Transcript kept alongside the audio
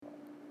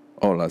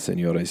Hola,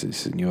 señores y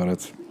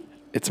señoras.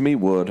 It's me,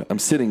 Wood. I'm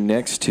sitting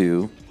next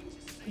to,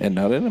 and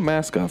not in a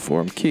mascot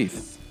form,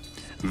 Keith.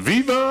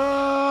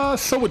 Viva!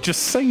 So what you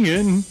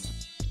saying?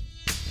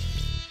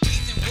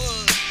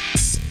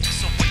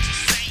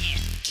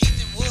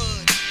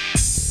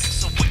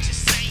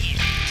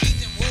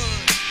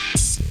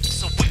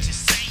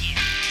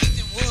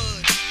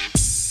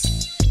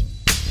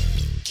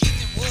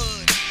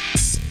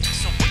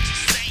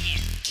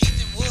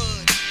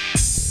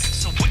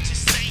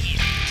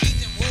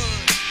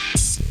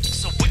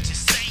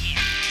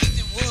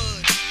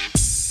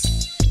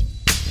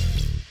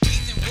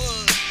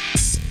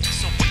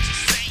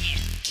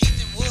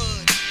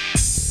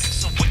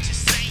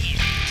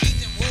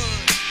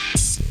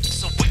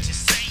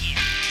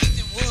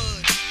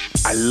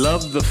 I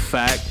love the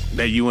fact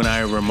that you and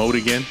I are remote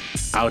again,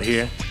 out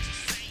here,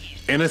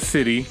 in a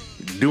city,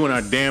 doing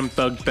our damn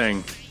thug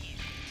thing.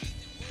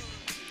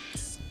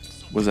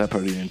 Was that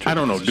part of your intro? I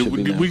don't know.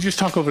 Did we just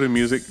talk over the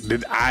music?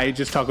 Did I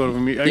just talk over the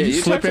music? Are you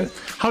slipping?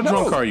 How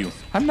drunk are you?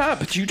 I'm not,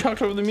 but you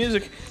talked over the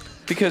music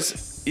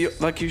because, you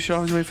should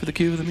always wait for the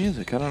cue of the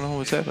music. I don't know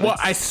what's happening. Well,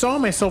 I saw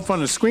myself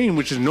on the screen,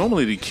 which is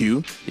normally the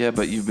cue. Yeah,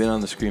 but you've been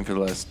on the screen for the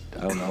last,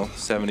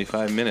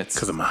 75 minutes.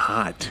 Because I'm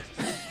hot.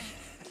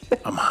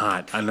 I'm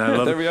hot, and I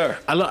love. There we are.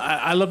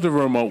 I love the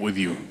remote with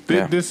you.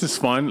 This is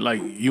fun. Like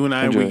you and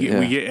I, we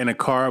get in a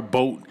car,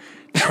 boat,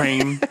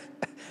 train,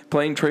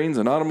 plane, trains,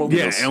 and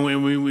automobiles. Yeah, and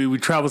we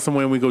travel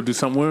somewhere and we go do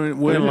something.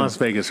 We're in Las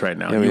Vegas right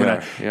now. Yeah, we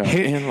are.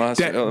 In Las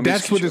Vegas.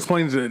 That's what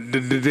explains the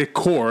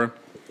decor.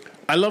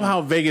 I love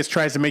how Vegas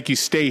tries to make you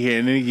stay here,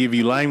 and then they give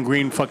you lime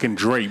green fucking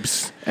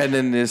drapes, and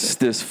then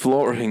this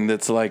flooring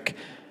that's like.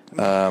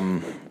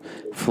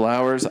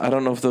 Flowers. I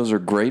don't know if those are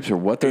grapes or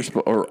what they're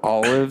or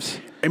olives.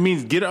 It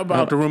means get up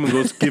out the room and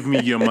go give me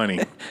your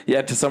money.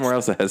 Yeah, to somewhere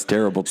else that has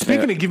terrible.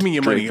 Speaking of give me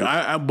your money,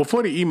 I,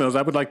 before the emails,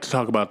 I would like to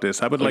talk about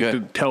this. I would like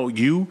to tell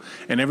you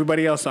and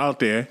everybody else out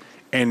there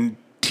and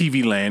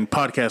TV land,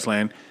 podcast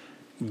land,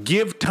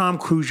 give Tom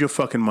Cruise your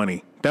fucking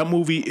money. That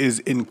movie is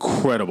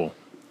incredible.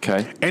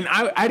 Okay. And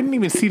I didn't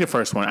even see the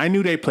first one. I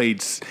knew they played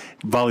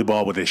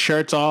volleyball with his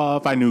shirts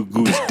off. I knew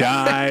Goose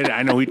died.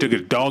 I know he took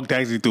his dog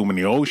taxi, threw him in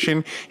the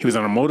ocean. He was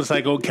on a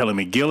motorcycle. Kelly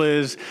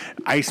McGillis,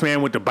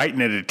 Iceman with the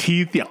biting of the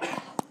teeth. You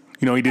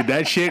know, he did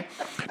that shit.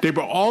 They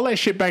brought all that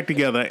shit back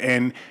together,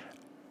 and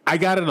I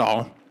got it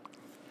all.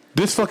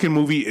 This fucking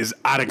movie is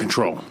out of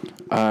control.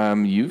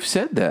 You've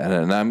said that,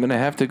 and I'm gonna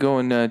have to go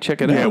and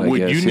check it out.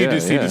 Yeah, you need to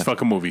see this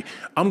fucking movie.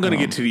 I'm gonna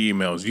get to the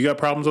emails. You got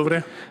problems over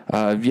there?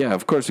 Yeah,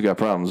 of course we got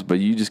problems, but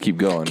you just keep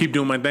going. Keep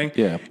doing my thing.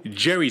 Yeah.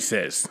 Jerry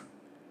says,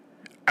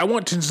 I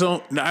want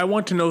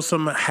to know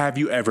some have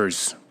you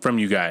evers from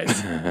you guys.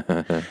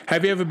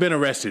 Have you ever been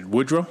arrested,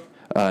 Woodrow?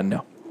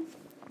 No.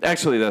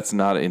 Actually, that's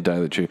not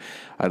entirely true.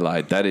 I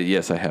lied.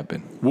 Yes, I have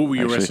been. What were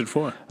you arrested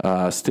for?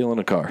 Stealing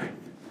a car.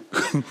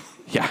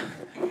 Yeah.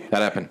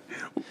 That happened.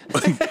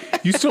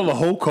 You stole a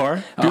whole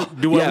car?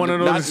 Do I want to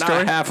know the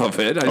story? Not half of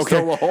it. I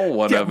stole a whole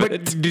one of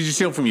it. Did you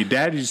steal from your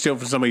dad? Did you steal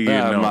from somebody you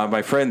didn't know?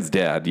 My friend's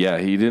dad. Yeah,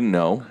 he didn't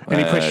know. And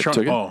he pushed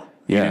trunk. Oh.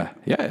 Yeah.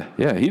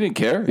 He didn't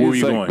care. Where were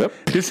you going? Whoop.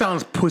 This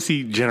sounds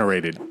pussy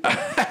generated.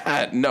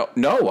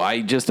 No.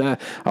 I just I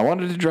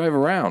wanted to drive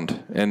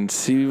around and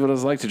see what it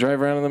was like to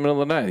drive around in the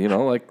middle of the night. You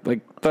know,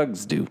 like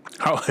thugs do.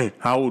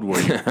 How old were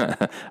you?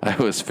 I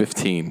was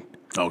 15.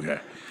 Okay.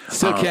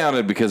 Still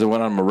counted because it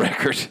went on my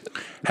record.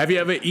 Have you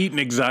ever eaten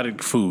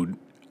exotic food?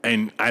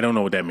 And I don't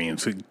know what that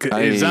means.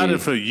 Exotic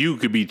for you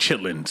could be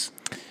chitlins.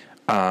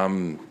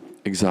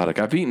 Exotic.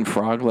 I've eaten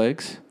frog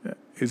legs.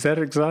 Is that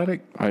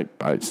exotic? I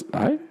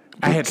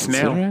had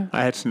snail.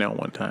 I had snail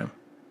one time.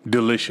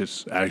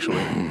 Delicious,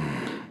 actually.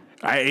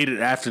 I ate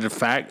it after the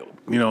fact.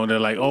 You know, they're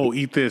like, "Oh,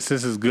 eat this.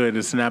 This is good.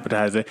 It's an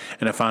appetizer."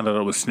 And I found out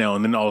it was snail.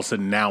 And then all of a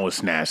sudden, now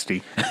it's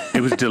nasty. It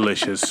was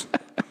delicious.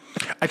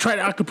 I tried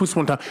octopus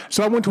one time.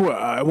 So I went to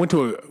a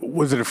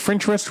was it a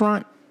French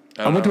restaurant?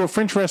 I went to a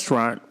French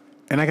restaurant,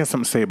 and I got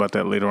something to say about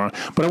that later on.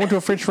 But I went to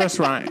a French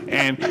restaurant,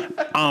 and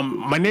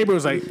my neighbor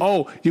was like,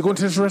 "Oh, you're going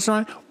to this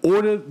restaurant?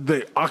 Order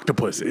the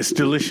octopus. It's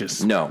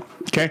delicious." No.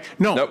 Okay.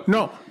 No.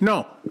 Nope.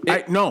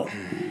 No.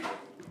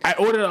 I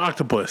ordered an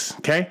octopus.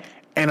 Okay,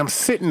 and I'm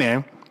sitting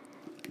there,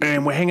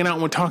 and we're hanging out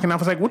and we're talking. I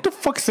was like, "What the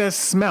fuck is that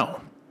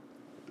smell?"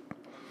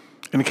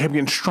 And it kept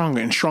getting stronger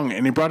and stronger.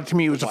 And they brought it to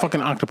me. It was a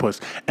fucking octopus.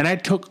 And I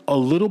took a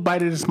little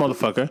bite of this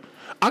motherfucker.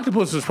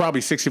 Octopus was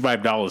probably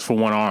 $65 for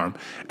one arm.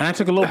 And I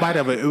took a little bite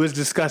of it. It was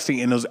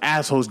disgusting. And those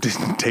assholes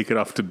didn't take it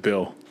off the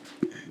bill.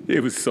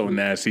 It was so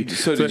nasty.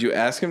 So did you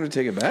ask him to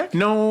take it back?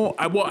 No.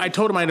 I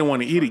told him I didn't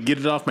want to eat it. Get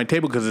it off my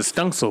table because it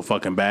stunk so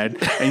fucking bad.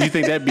 And you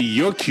think that'd be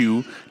your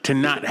cue to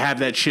not have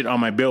that shit on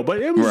my bill.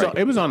 But it was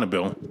it was on the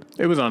bill.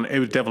 It was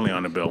definitely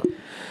on the bill.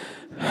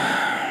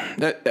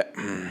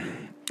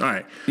 All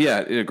right.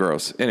 Yeah,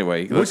 gross.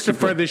 Anyway. What's the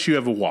furthest you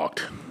ever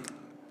walked?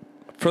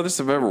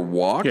 Furthest I've ever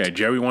walked? Yeah,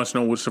 Jerry wants to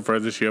know what's the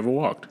furthest you ever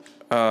walked.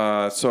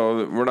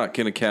 So we're not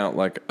going to count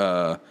like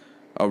a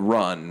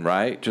run,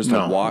 right? Just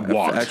a walk.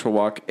 Actual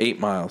walk, 8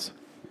 miles.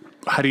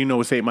 How do you know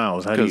it's 8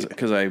 miles?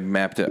 Because I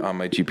mapped it on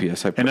my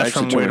GPS. And that's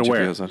from where to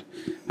where?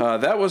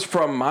 That was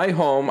from my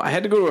home. I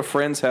had to go to a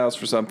friend's house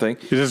for something.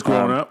 Is this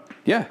growing up?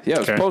 Yeah. It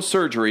was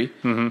post-surgery.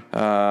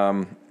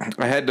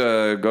 Mm-hmm. I had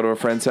to go to a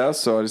friend's house,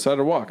 so I decided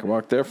to walk. I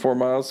walked there 4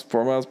 miles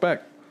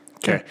back.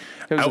 Okay.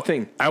 It was a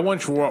thing. I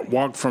once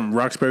walked from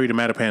Roxbury to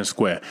Mattapan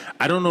Square.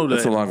 I don't know that.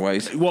 That's a long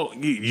ways. Well,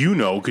 you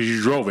know, because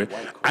you drove it.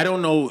 I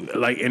don't know,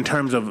 like, in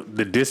terms of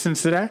the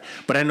distance of that,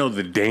 but I know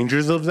the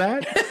dangers of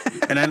that.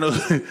 And I know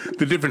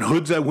the different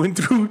hoods I went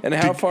through. And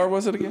how far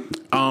was it again?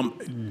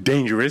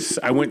 Dangerous.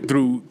 I went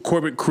through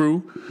Corbett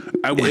Crew.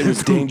 It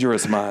was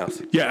dangerous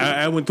miles. Yeah,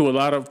 I went through a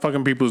lot of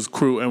fucking people's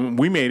crew, and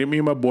we made it. Me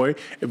and my boy.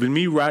 It was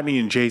me, Rodney,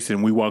 and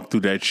Jason. We walked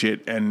through that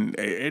shit, and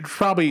it's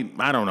probably,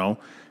 I don't know,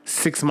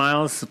 6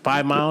 miles,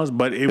 5 miles,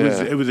 but it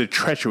was a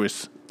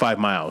treacherous 5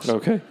 miles.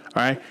 Okay.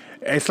 All right.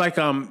 It's like,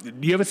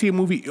 you ever see a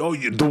movie? Oh,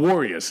 The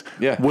Warriors.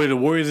 Yeah. Where the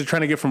Warriors are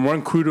trying to get from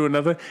one crew to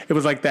another. It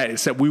was like that,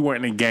 except we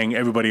weren't in a gang.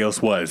 Everybody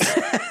else was.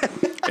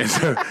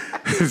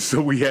 And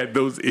so we had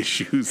those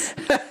issues.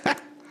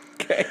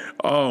 Okay.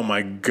 Oh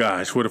my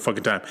gosh, what a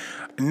fucking time.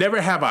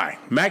 Never have I.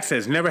 Max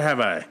says, never have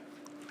I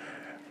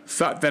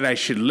thought that I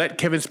should let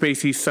Kevin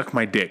Spacey suck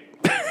my dick.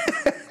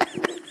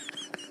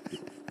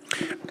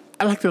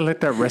 I like to let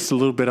that rest a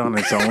little bit on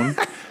its own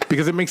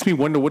because it makes me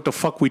wonder what the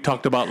fuck we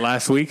talked about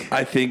last week.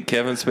 I think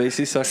Kevin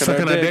Spacey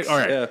sucking our dicks. All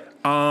right.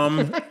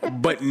 Yeah.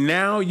 But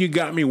now you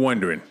got me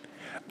wondering.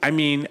 I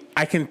mean,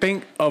 I can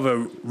think of a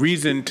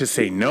reason to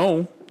say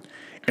no,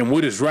 and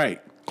what is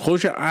right.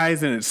 Close your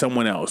eyes and it's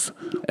someone else.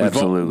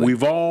 Absolutely.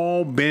 We've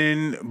all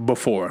been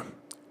before,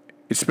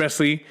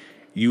 especially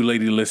you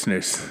lady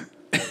listeners.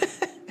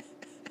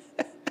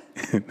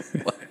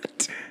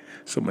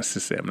 So much to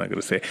say. I'm not going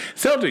to say it.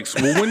 Celtics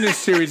will win this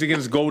series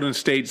against Golden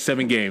State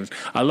 7 games.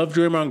 I love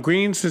Draymond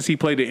Green since he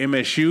played at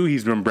MSU.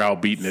 He's been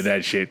browbeaten to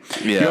that shit.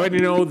 Yeah. You already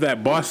know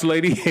that boss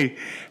lady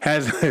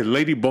has a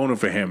lady boner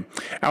for him.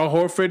 Al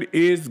Horford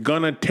is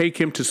going to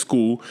take him to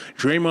school.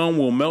 Draymond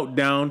will melt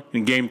down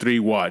in Game 3.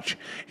 Watch.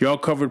 Y'all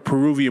covered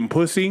Peruvian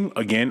pussy.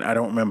 Again, I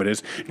don't remember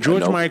this.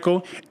 George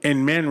Michael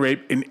and man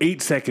rape in 8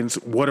 seconds.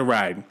 What a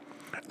ride.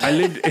 I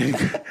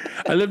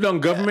lived on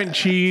government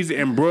cheese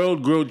and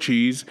broiled grilled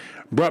cheese.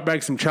 Brought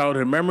back some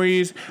childhood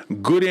memories,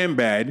 good and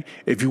bad.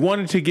 If you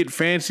wanted to get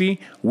fancy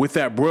with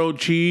that broiled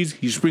cheese,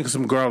 you sprinkle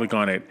some garlic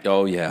on it.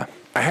 Oh, yeah.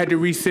 I had to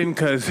rescind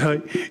because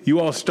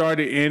you all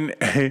started in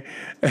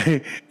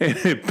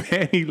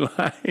panty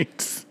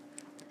lines.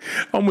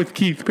 I'm with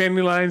Keith.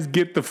 Panty lines,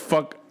 get the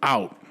fuck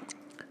out.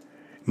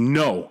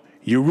 No,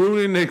 you're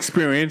ruining the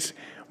experience,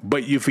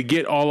 but you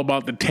forget all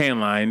about the tan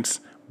lines.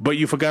 But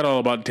you forgot all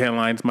about tan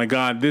lines. My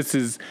God, this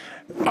is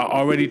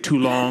already too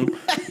long,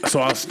 so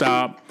I'll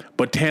stop.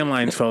 But tan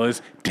lines,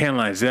 fellas, tan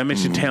lines. Did I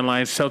mention tan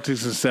lines?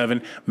 Celtics and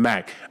 7,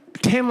 Mac.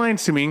 Tan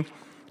lines to me,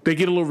 they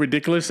get a little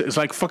ridiculous. It's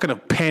like fucking a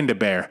panda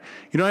bear.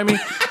 You know what I mean?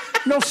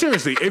 No,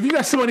 seriously. If you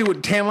got somebody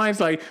with tan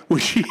lines, like, well,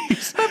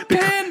 she's a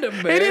panda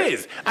bear. It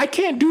is. I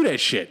can't do that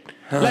shit.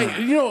 Like,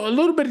 you know, a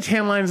little bit of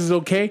tan lines is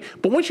okay,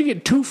 but once you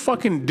get too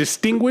fucking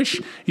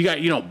distinguished, you got,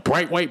 you know,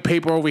 bright white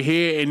paper over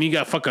here, and you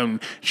got fucking,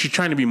 she's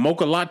trying to be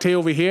mocha latte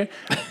over here,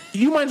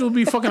 you might as well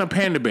be fucking a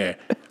panda bear.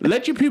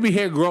 Let your pubic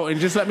hair grow and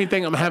just let me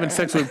think I'm having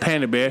sex with a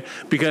panda bear,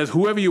 because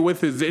whoever you're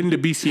with is into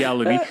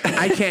bestiality.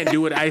 I can't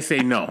do it. I say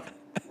no.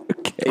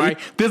 Okay. All right,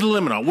 there's a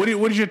limit on. What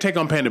is your take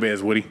on panda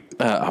bears, Woody?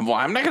 Well,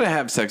 I'm not gonna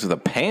have sex with a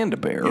panda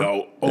bear.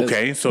 Oh,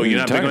 okay. So you're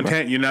not big on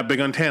tan. You're not big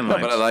on tan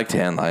lines. No, but I like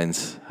tan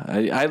lines.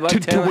 I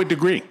like to what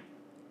degree?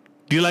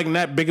 Do you like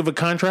that big of a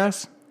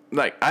contrast?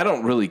 Like, I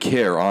don't really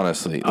care,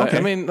 honestly. Okay.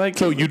 I mean, like,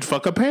 so you'd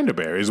fuck a panda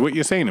bear, is what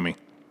you're saying to me?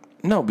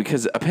 No,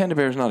 because a panda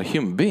bear is not a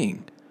human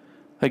being.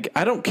 Like,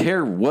 I don't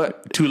care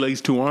what. 2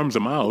 legs, 2 arms, a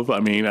mouth. I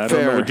mean, I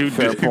don't know what you'd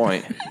fair do.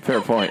 point.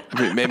 Fair point.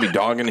 Maybe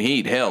dog and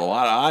heat. Hell,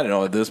 I don't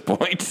know at this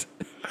point.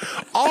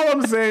 All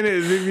I'm saying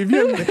is,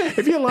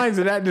 if your lines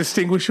are that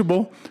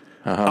distinguishable,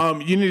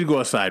 you need to go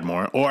outside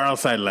more or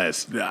outside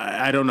less.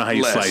 I don't know how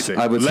you slice it.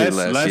 I would say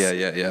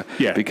less.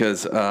 Yeah.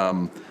 Because,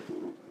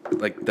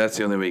 like, that's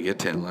the only way you get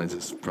tan lines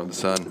is from the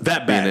sun.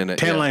 That bad.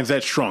 Tan lines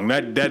that strong.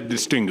 That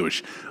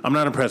distinguished. I'm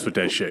not impressed with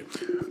that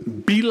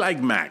shit. Be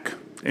like Mac.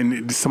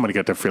 And somebody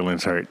got their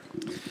feelings hurt.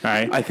 All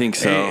right? I think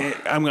so.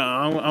 I'm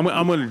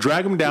gonna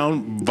drag him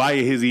down via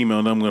his email,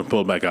 and I'm gonna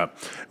pull it back up.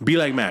 Be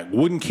like Mac.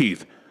 Wood and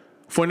Keith.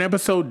 For an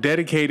episode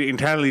dedicated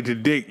entirely to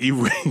Dick,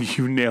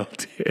 you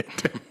nailed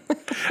it.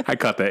 I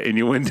caught that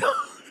innuendo.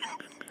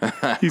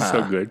 He's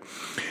so good.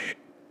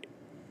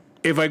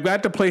 If I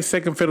got to play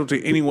second fiddle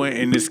to anyone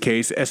in this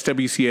case,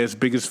 SWCS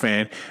biggest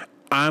fan,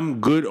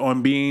 I'm good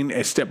on being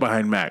a step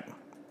behind Mac.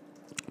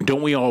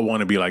 Don't we all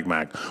want to be like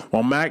Mac?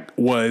 While Mac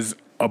was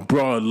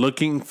abroad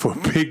looking for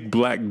big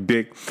black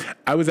dick,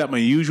 I was at my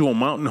usual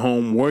mountain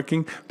home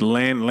working the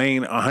land,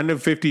 laying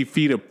 150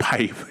 feet of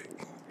pipe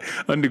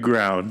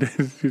underground.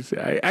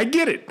 I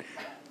get it.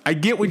 I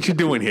get what you're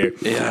doing here.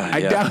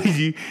 I doubt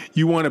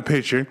you want a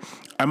picture.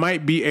 I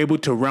might be able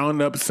to round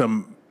up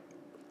some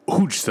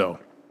hooch though.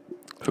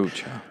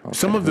 Pooch. Okay,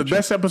 Some of the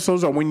best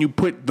episodes are when you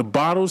put the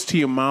bottles to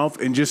your mouth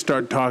and just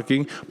start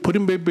talking.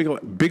 Putting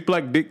big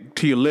black dick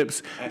to your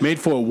lips. Made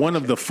for one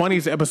of the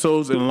funniest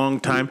episodes in a long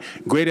time.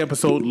 Great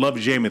episode. Love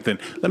Jamathan.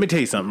 Let me tell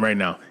you something right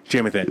now,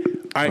 Jamathan.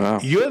 All right, Wow.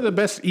 you're the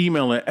best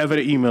emailer ever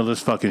to email this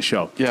fucking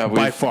show. Yeah,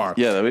 by we've- far.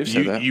 yeah, we've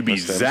said that. You beat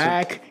Most episodes.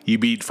 Zach. You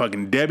beat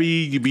fucking Debbie.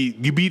 You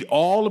beat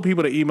all the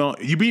people that email.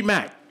 You beat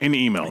Mac in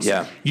the emails.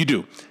 Yeah. You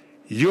do.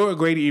 You're a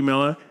great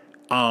emailer.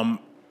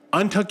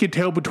 Untuck your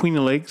tail between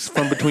your legs,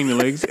 from between your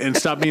legs, and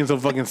stop being so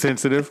fucking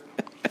sensitive.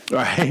 All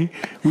right?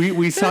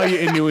 We saw your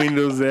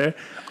innuendos there.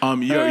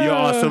 You're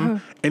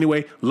awesome.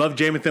 Anyway, love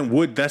Jamathan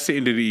Wood. That's the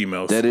end of the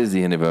emails. That is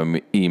the end of our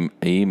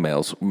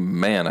emails.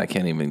 Man, I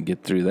can't even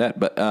get through that.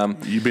 But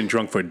You've been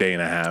drunk for a day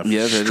and a half.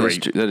 yeah,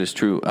 straight. that is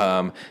true.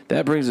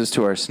 That brings us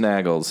to our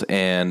snaggles.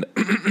 And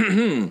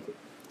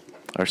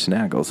our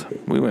snaggles,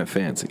 we went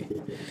fancy.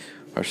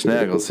 Our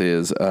snaggles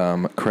is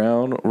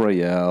Crown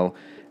Royale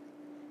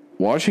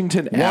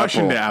Washington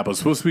apple apples.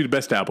 Supposed to be the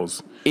best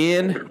apples.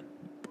 in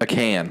a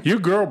can. Your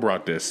girl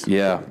brought this.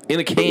 Yeah, in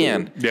a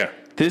can. Yeah.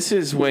 This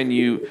is when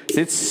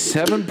it's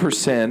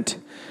 7%.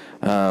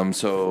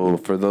 So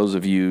for those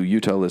of you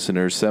Utah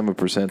listeners,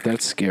 7%,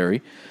 that's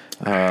scary.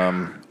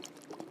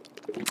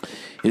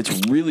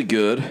 It's really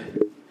good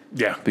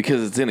Yeah.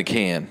 because it's in a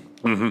can.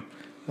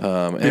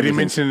 Mm-hmm. Did he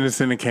mention this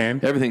in a can?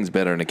 Everything's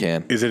better in a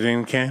can. Is it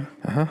in a can?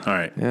 Uh-huh. All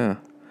right. Yeah.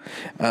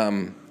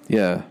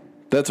 Yeah.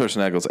 That's our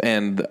snaggles.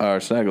 And our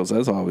snaggles,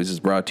 as always, is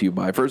brought to you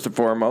by, first and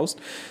foremost,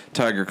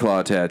 Tiger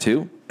Claw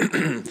Tattoo.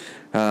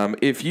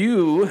 If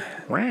you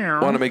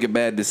want to make a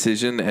bad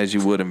decision, as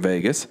you would in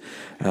Vegas,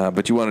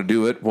 but you want to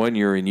do it when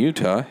you're in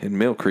Utah, in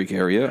Mill Creek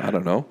area, I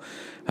don't know,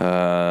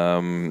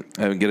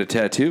 and get a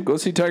tattoo, go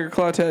see Tiger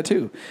Claw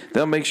Tattoo.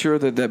 They'll make sure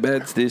that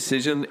bad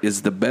decision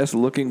is the best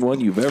looking one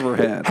you've ever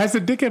had. Has the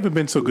dick ever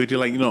been so good? You're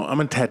like, I'm going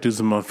to tattoo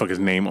some motherfucker's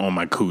name on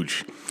my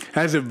cooch.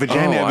 Has the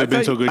vagina ever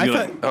been so good? You're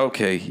like,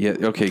 okay, yeah,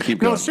 okay, keep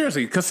going. no,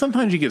 seriously, because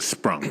sometimes you get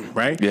sprung,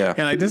 right? Yeah.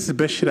 And like, this is the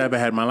best shit I ever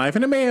had in my life.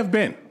 And it may have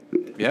been.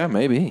 Yeah,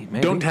 maybe.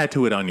 Don't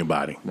tattoo it on your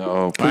body.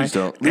 No, please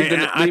don't.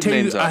 And I tell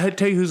names you, out. I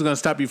tell you who's going to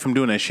stop you from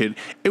doing that shit.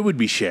 It would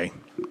be Shay.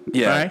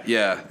 Yeah, right?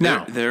 yeah.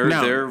 Now,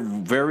 They're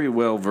very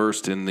well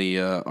versed in the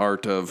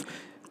art of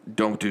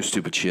don't do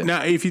stupid shit.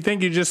 Now, if you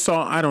think you just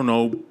saw, I don't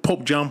know,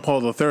 Pope John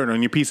Paul III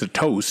on your piece of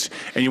toast,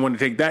 and you want to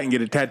take that and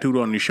get it tattooed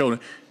on your shoulder,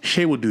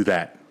 Shay will do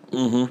that.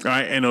 Mm-hmm. All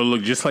right, and it'll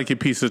look just like your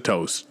piece of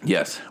toast.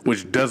 Yes.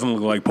 Which doesn't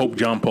look like Pope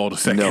John Paul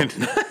II. No.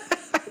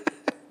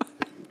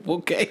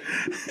 Okay.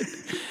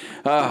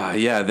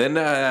 Yeah.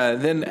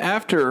 Then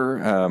after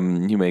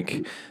you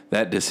make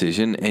that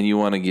decision and you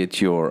want to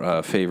get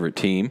your favorite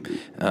team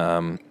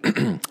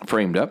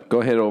framed up,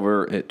 go ahead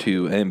over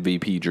to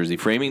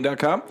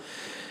MVPJerseyFraming.com.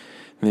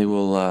 They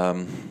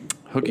will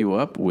hook you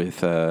up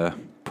with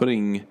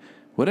putting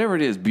whatever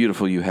it is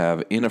beautiful you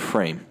have in a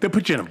frame. They'll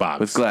put you in a box.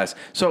 With glass.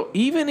 So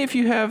even if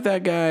you have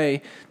that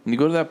guy, and you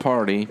go to that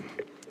party,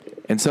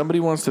 and somebody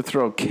wants to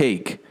throw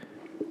cake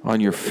on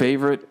your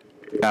favorite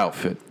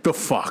outfit, The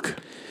fuck?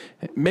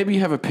 maybe you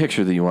have a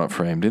picture that you want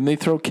framed, and they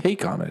throw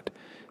cake on it,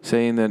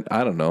 saying that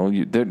I don't know,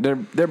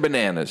 they're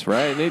bananas,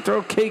 right? And they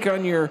throw cake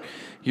on your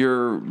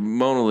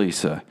Mona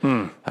Lisa.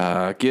 Go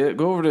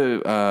over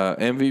to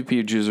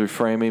MVP Jersey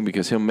Framing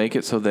because he'll make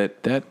it so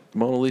that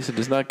Mona Lisa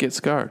does not get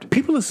scarred.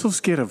 People are so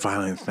scared of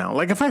violence now.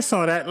 Like, if I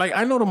saw that, like,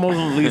 I know the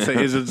Mona Lisa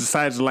is the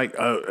size of like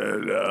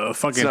a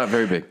fucking It's not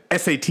very big.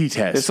 SAT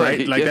test, It's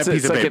right? Like it's, that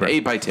piece it's of like paper.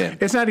 an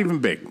 8x10. It's not even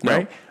big, No.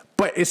 right?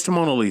 But it's the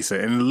Mona Lisa,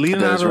 and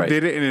Leonardo right.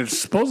 did it, and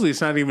supposedly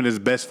it's not even his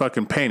best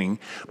fucking painting.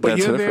 But That's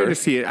you're what I've there to heard.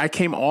 see it. I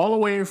came all the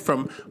way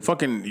from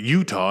fucking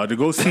Utah to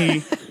go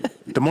see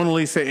the Mona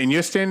Lisa, and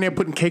you're standing there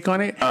putting cake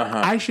on it.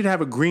 I should have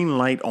a green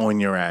light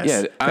on your ass.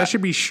 Yeah, that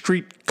should be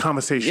street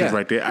conversations Yeah.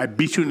 right there. I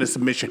beat you into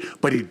submission,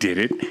 but he did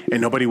it, and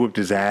nobody whipped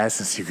his ass,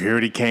 and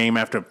security came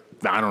after,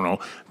 I don't know,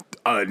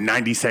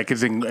 90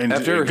 seconds and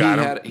After got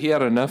him. he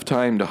had enough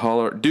time to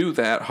holler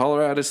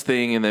out his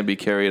thing and then be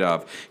carried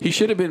off. He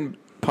should have been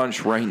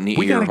punched right in the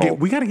ear hole.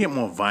 We gotta get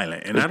more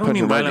violent, and I don't punch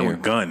mean him right in violent the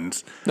with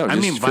guns. No, I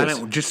just mean violent,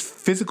 fist. with just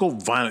physical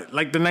violence,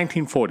 like the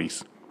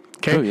 1940s.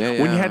 Okay, Oh, yeah, when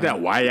you yeah. had that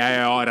why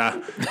I oughta,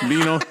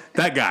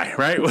 that guy,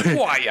 right?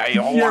 Why I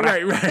Yeah,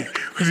 oughta. right.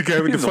 Was the guy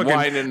with the He's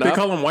whining fucking? They up.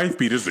 call him wife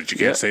beaters, but you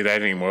can't say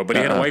that anymore. But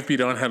he had a wife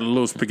beater on, had a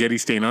little spaghetti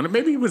stain on it.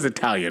 Maybe he was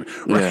Italian,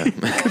 right?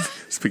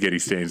 Spaghetti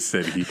stain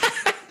said he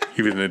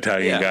was an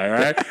Italian guy,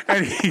 right?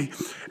 And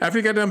after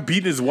he got done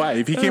beating his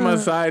wife, he came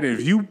outside, and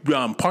if you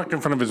parked in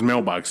front of his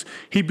mailbox,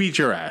 he beat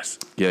your ass.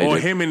 Yeah, he or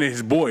did. him and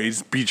his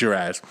boys beat your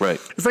ass. Right.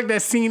 It's like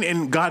that scene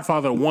in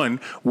Godfather 1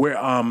 where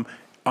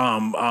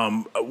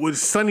with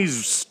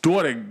Sonny's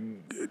daughter.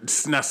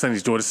 Not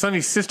Sonny's daughter.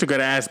 Sonny's sister got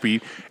her ass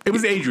beat. It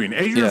was Adrian.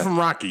 Adrian Yeah. from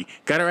Rocky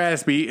got her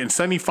ass beat, and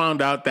Sonny found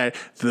out that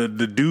the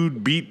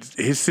dude beat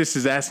his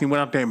sister's ass, and he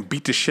went out there and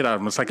beat the shit out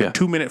of him. It's like a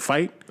 2-minute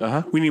fight.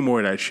 We need more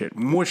of that shit.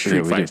 More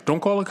street we fights. do. Don't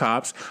call the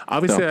cops.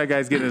 Obviously, No. that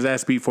guy's getting his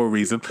ass beat for a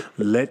reason.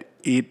 Let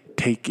it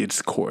take its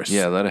course.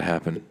 Yeah, let it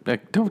happen.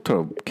 Don't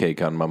throw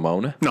cake on my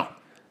Mona. No.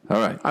 All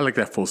right. I like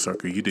that full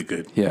circle. You did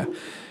good. Yeah.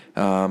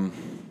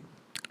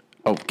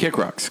 Oh, Kick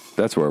Rocks.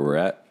 That's where we're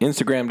at.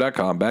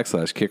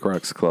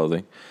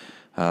 Instagram.com/KickRocksClothing.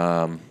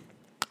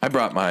 I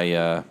brought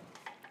my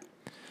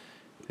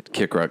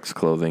Kick Rocks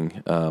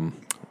Clothing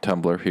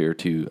tumbler here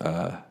to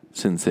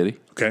Sin City.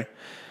 Okay.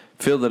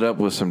 Filled it up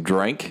with some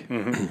drink.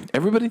 Mm-hmm.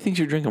 Everybody thinks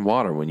you're drinking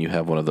water when you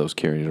have one of those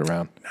carried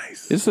around.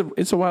 Nice.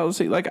 It's a wild to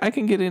see. Like, I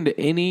can get into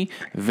any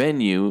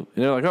venue,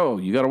 and they're like, oh,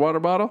 you got a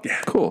water bottle?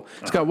 Yeah. Cool.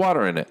 It's got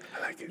water in it.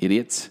 I like it.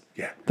 Idiots.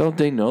 Yeah. Don't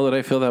they know that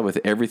I fill that with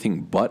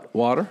everything but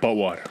water? But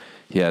water.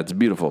 Yeah, it's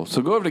beautiful.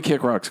 So go over to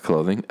Kick Rocks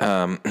Clothing.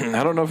 I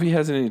don't know if he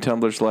has any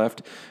tumblers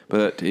left,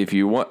 but if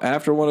you want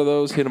after one of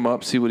those, hit him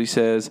up, see what he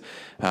says.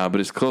 But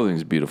his clothing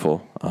is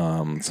beautiful.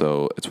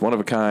 So it's one of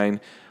a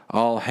kind,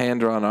 all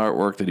hand-drawn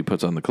artwork that he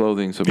puts on the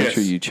clothing. So make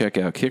sure you check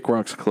out Kick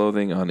Rocks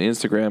Clothing on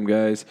Instagram,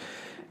 guys.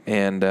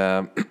 And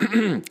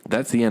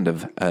that's the end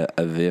of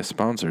the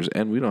sponsors.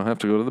 And we don't have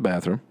to go to the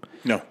bathroom.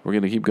 No. We're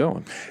going to keep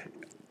going.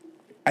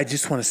 I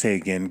just want to say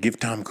again, give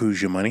Tom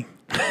Cruise your money.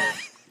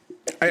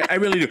 I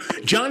really do.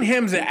 John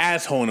Hamm's an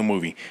asshole in the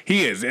movie.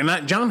 He is. And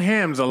John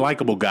Hamm's a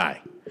likable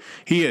guy.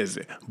 He is.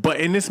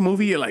 But in this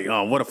movie, you're like,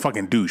 oh, what a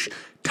fucking douche.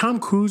 Tom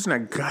Cruise and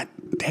that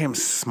goddamn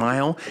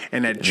smile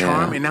and that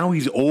charm. Yeah. And now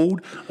he's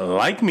old,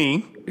 like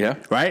me. Yeah.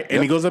 Right?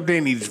 And he goes up there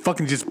and he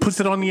fucking just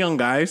puts it on the young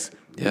guys.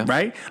 Yeah.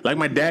 Right? Like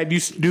my dad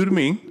used to do to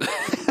me.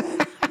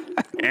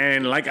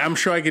 And like I'm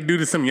sure I could do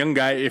to some young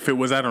guy if it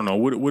was, I don't know,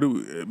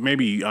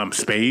 maybe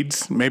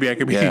Spades. Maybe I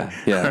could be.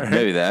 Yeah,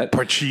 maybe that.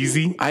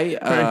 Parcheesi.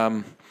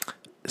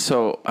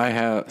 So I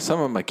have some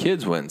of my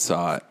kids went and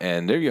saw it,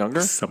 and they're younger.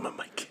 Some of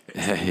my kids.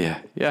 Yeah,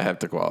 I have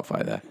to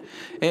qualify that.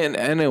 And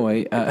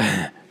anyway,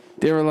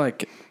 they were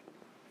like,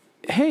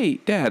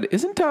 "Hey, Dad,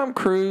 isn't Tom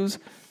Cruise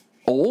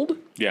old?"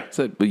 Yeah. I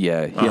said, "But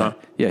yeah,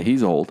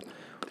 he's old."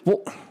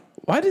 Well,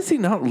 why does he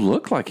not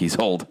look like he's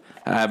old?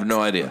 I have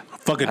no idea.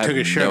 Fucking took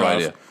his shirt off.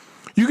 Idea.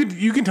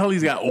 You can tell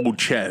he's got old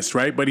chest,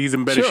 right? But he's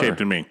in better shape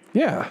than me.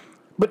 Yeah.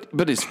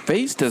 But his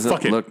face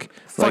doesn't look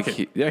like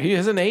he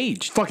hasn't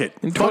aged. Fuck it.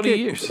 In 20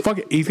 years. Fuck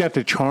it. He's got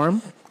the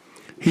charm.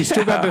 He's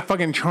still got the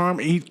fucking charm.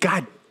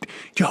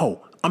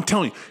 I'm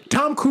telling you,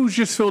 Tom Cruise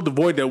just filled the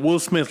void that Will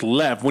Smith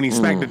left when he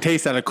smacked the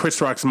taste out of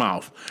Chris Rock's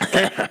mouth.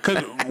 Okay?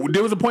 Because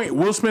there was a point,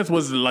 Will Smith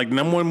was like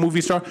 #1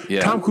 movie star.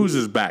 Yeah. Tom Cruise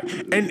is back.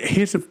 And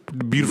here's the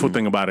beautiful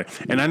thing about it.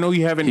 And I know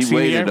you haven't seen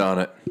it yet. He waited on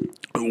it.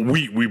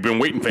 We've been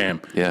waiting for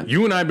him. Yeah.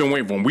 You and I have been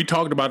waiting for him. We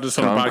talked about this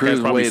on the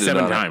podcast probably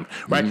 7 times.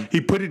 Right?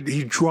 Mm-hmm.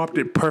 He dropped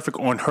it perfect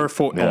on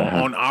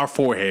on our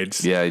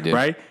foreheads. Yeah, he did.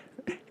 Right?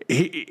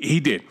 He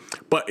did.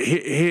 But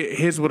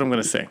here's what I'm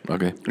gonna say.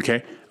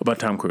 Okay? About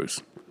Tom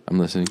Cruise. I'm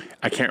listening.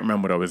 I can't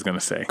remember what I was gonna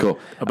say. Cool.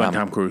 About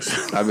Tom Cruise.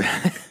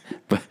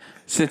 But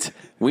since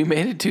we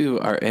made it to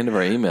our end of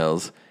our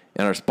emails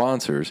and our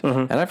sponsors,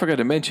 and I forgot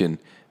to mention,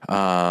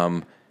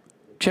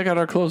 check out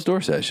our closed door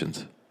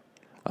sessions.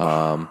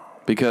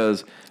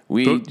 Because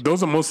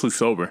those are mostly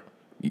sober.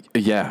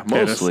 Yeah,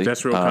 mostly.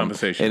 That's real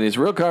conversation. And it's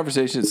real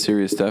conversation. It's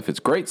serious stuff. It's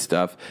great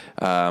stuff.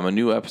 A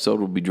new episode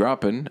will be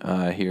dropping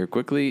here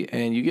quickly,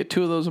 and you get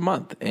 2 of those a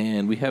month.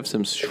 And we have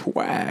some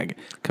swag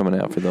coming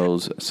out for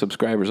those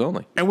subscribers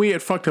only. And we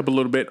had fucked up a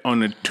little bit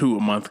on the 2 a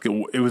month.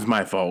 It was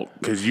my fault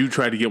because you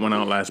tried to get one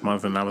out last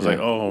month, and I was like,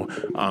 oh.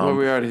 Well,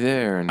 we're already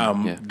there. And,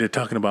 they're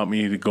talking about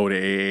me to go to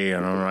AA,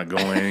 and I'm not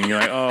going. And you're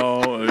like,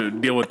 oh,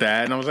 deal with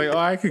that. And I was like, oh,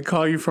 I could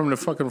call you from the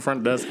fucking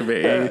front desk of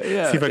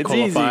AA, see if I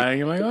qualify. And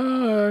you're like,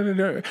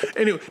 oh,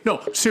 anyway,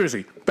 no,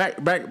 seriously,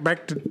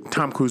 back to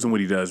Tom Cruise and what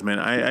he does, man.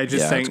 I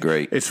just think it's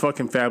great. It's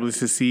fucking fabulous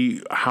to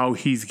see how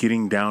he's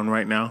getting down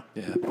right now.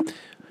 Yeah,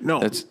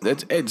 no,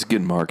 it's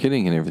good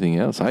marketing and everything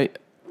else. I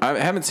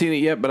haven't seen it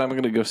yet, but I'm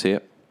going to go see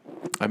it.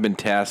 I've been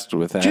tasked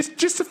with that.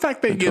 Just the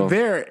fact that you're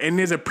there and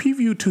there's a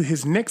preview to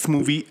his next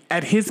movie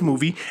at his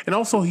movie, and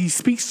also he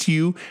speaks to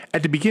you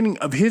at the beginning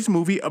of his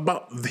movie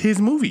about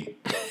his movie.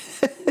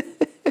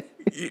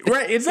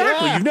 Right,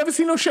 exactly. Yeah. You've never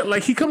seen no shit.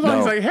 Like, he comes on,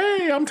 he's like,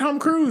 hey, I'm Tom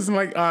Cruise. I'm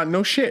like,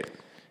 no shit.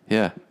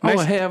 Yeah. Nice.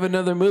 Oh, I have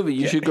another movie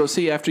you should go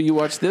see after you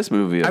watch this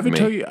movie. I would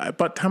tell you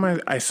about the time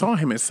I saw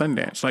him at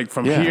Sundance. Like,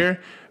 from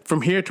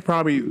here to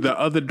probably the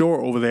other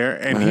door over there,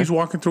 and he's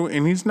walking through,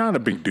 and he's not a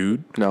big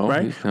dude. No.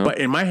 Right? No. But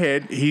in my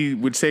head, he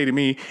would say to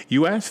me,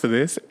 you asked for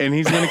this, and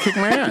he's going to kick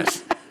my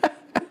ass.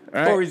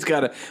 Right? Or he's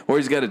got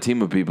a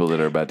team of people that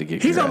are about to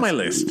kick. He's on my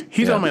list.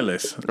 He's on my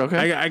list.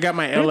 Okay. I got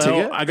my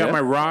LL. I got my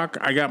Rock.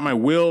 I got my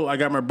Will. I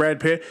got my Brad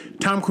Pitt.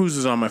 Tom Cruise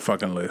is on my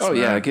fucking list. Oh,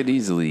 man. Yeah, I could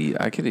easily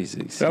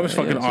see that was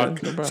fucking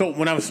odd. So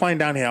when I was flying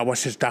down here, I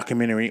watched this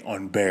documentary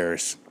on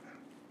bears.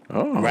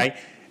 Oh. Right?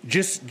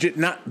 Just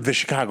not the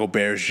Chicago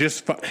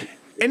Bears.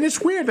 And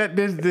it's weird that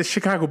there's the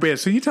Chicago Bears.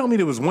 So you tell me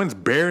there was once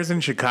bears in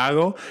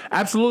Chicago?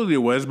 Absolutely, it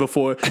was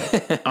before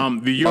the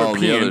Europeans. All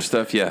the other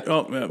stuff, yeah.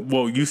 Oh,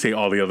 well, you say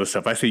all the other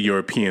stuff. I say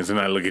Europeans, and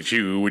I look at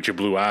you with your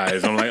blue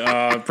eyes. I'm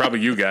like, probably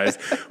you guys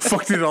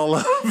fucked it all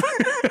up.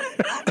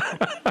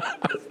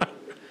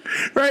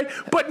 Right?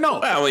 But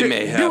no. Well, we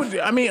may have.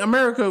 I mean,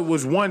 America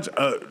was once,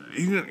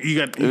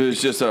 it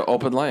was just an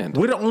open land.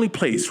 We're the only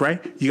place,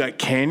 right? You got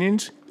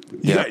canyons.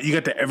 You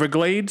got the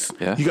Everglades.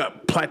 Yeah. You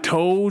got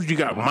plateaus, you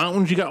got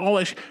mountains, you got all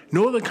that shit.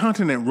 No other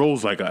continent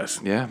rolls like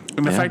us. Yeah.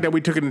 And the fact that we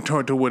took it and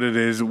turned to what it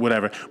is,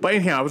 whatever. But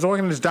anyhow, I was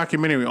watching this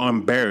documentary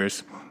on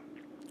bears,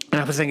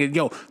 and I was thinking,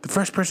 yo, the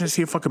first person to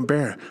see a fucking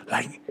bear,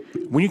 like,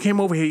 when you came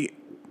over here,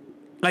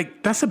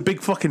 like, that's a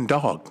big fucking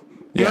dog.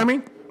 You know what I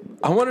mean?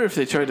 I wonder if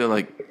they tried to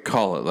like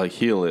call it, like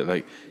heal it,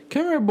 like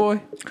come here,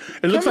 boy.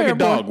 It looks Come like here, a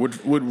dog boy.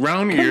 with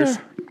round ears.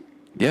 here.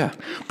 Yeah,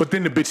 But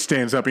then the bitch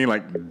stands up and you're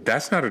like,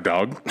 that's not a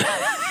dog.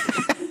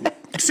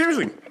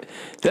 Seriously.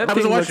 that I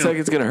was thing looks watching- like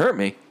it's gonna hurt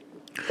me.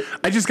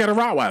 I just got a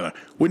Rottweiler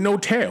with no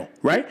tail,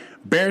 right?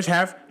 Bears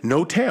have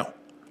no tail.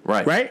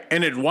 Right. Right?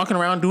 And it's walking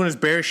around doing his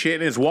bear shit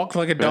and it's walking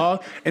like a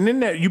dog. And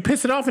then you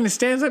piss it off and it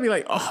stands up. You're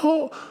like,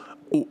 oh,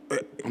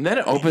 And then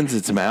it opens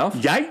its mouth.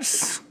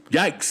 yikes.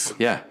 Yikes.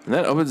 Yeah, and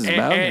then it opens its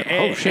mouth.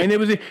 Oh shit! And it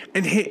was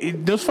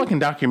those fucking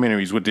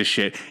documentaries with this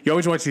shit. You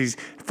always watch these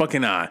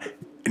fucking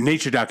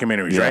nature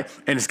documentaries, right?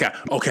 And it's got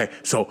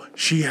so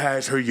she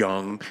has her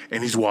young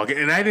and he's walking,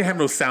 and I didn't have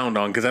no sound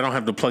on because I don't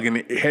have the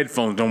plug-in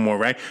headphones no more,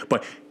 right?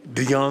 But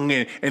the young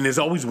and there's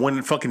always one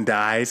that fucking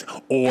dies,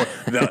 or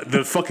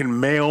the fucking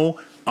male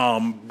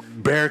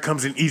bear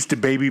comes and eats the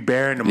baby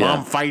bear, and the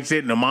mom fights it,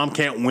 and the mom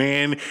can't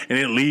win, and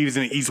it leaves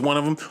and it eats one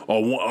of them,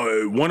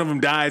 or one of them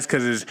dies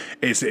because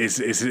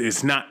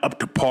it's not up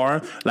to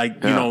par.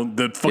 Like you know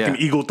the fucking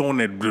eagle throwing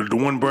the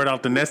one bird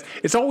out the nest.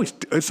 It's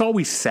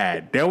always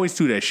sad. They always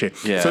do that shit.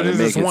 Yeah, so there's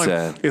they this make it one.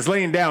 sad. It's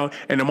laying down,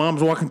 and the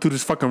mom's walking through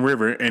this fucking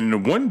river, and the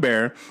one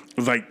bear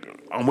was like,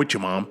 "I'm with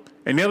you, mom,"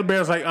 and the other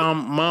bear's like,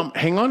 "Mom,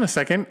 hang on a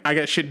second, I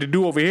got shit to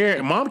do over here,"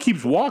 and mom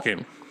keeps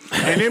walking.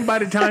 And then by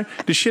the time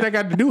the shit I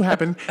got to do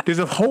happens, there's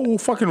a whole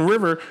fucking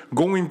river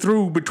going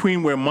through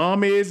between where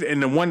mom is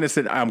and the one that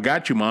said, "I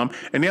got you, mom."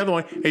 And the other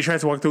one, he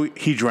tries to walk through,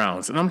 he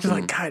drowns. And I'm just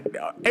like, God,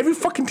 every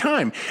fucking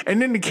time.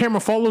 And then the camera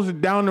follows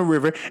it down the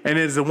river, and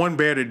there's the one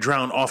bear that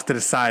drowned off to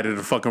the side of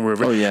the fucking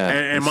river. Oh, yeah.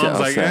 And mom's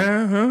like,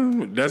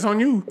 that's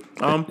on you.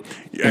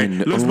 Hey,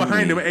 looks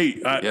behind him.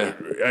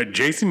 Hey,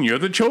 Jason, you're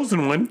the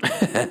chosen one.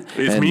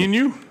 It's me and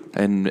you.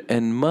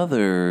 And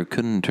mother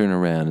couldn't turn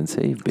around and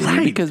save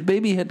baby because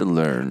baby had to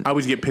learn. I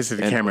always get pissed at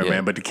the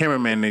cameraman, but the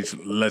cameraman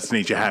lets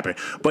nature happen.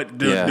 But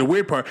the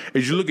weird part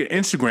is you look at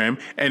Instagram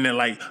and they're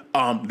like,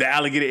 the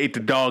alligator ate the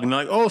dog, and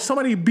they're like, oh,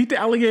 somebody beat the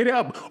alligator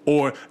up,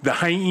 or the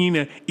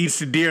hyena eats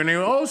the deer, and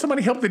they're like, oh,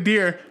 somebody helped the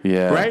deer,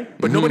 right?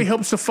 But nobody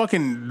helps the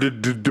fucking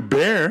the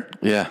bear.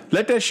 Yeah,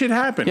 let that shit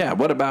happen. Yeah,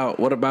 what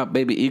about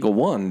baby eagle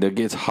one that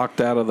gets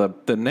hawked out of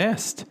the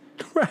nest?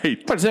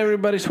 Right. What's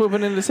everybody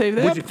swooping in to save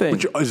that thing?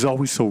 Which is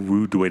always so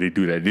rude the way they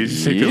do that. They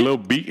just take a little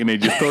beak and they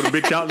just throw the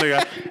bitch out. And they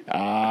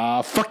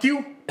go, fuck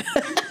you.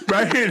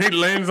 Right? And it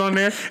lands on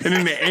there. And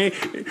then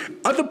the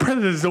other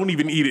predators don't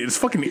even eat it. It's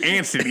fucking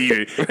ants that eat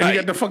it. And you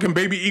got the fucking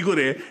baby eagle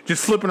there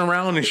just flipping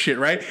around and shit,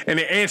 right? And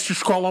the ants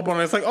just crawl up on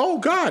it. It's like, oh,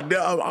 God,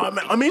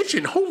 I'm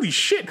itching. Holy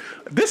shit.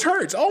 This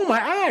hurts. Oh,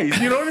 my eyes.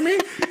 You know what I mean?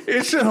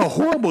 It's just a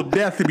horrible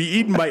death to be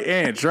eaten by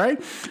ants,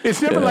 right?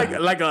 It's never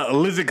like a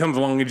lizard comes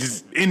along and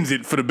just ends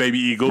it for the baby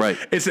eagle. Right.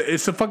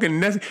 It's a fucking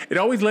nest. It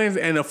always lands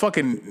in a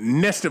fucking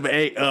nest of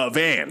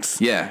ants.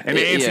 Yeah. And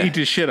the ants eat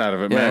the shit out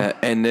of it, man.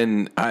 And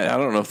then I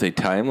don't know if they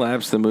time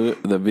lapse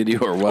the video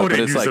or what, but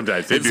it's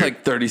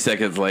like 30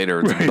 seconds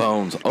later, it's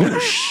bones. Oh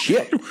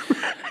shit!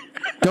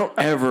 Don't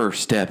ever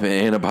step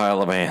in a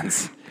pile of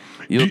ants.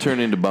 You'll turn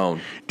into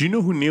bone. Do you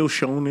know who Neil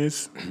Schon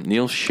is?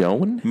 Neil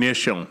Schon? Neil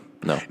Schon.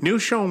 No. Neil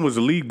Schon was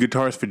the lead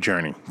guitarist for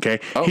Journey. Okay,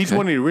 he's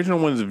one of the original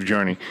ones of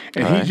Journey,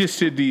 and he just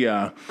did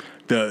the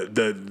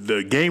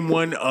game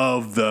one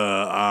of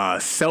the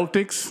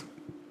Celtics.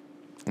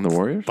 And the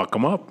Warriors? Fuck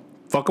them up,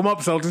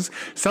 Celtics.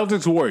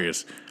 Celtics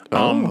Warriors.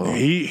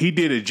 He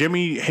did a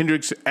Jimi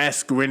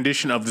Hendrix-esque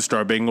rendition of the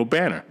Star Spangled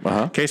Banner.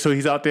 Okay, so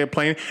he's out there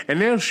playing, and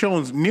Neil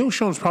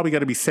Schon's probably got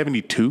to be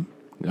 72.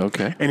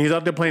 Okay. And he's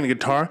out there playing the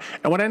guitar.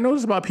 And what I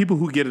notice about people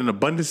who get an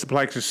abundance of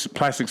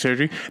plastic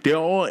surgery, they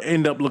all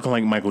end up looking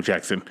like Michael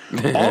Jackson.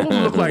 All of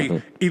them look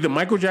like either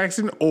Michael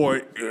Jackson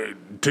or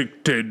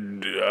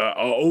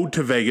Ode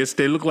to Vegas.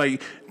 They look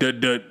like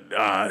the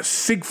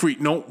Siegfried.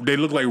 No, they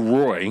look like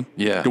Roy.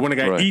 Yeah. The one that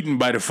got eaten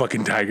by the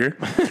fucking tiger.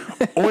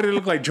 Or they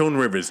look like Joan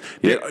Rivers.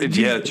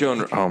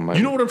 Joan. Oh my.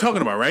 You know what I'm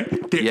talking about,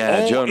 right? They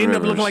all Joan end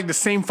up Rivers. looking like the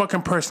same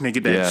fucking person. They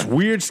get that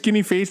weird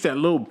skinny face, that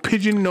little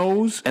pigeon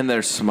nose. And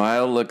their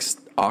smile looks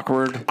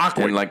awkward.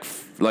 And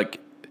like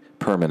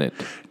permanent.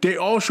 They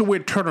all should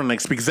wear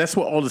turtlenecks because that's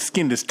what all the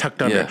skin is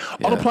tucked under.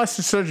 All the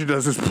plastic surgery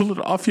does is pull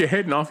it off your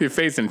head and off your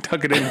face and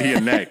tuck it into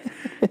your neck.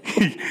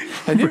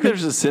 I think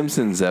there's a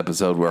Simpsons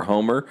episode where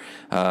Homer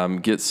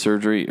gets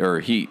surgery, or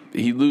he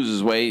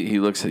loses weight, he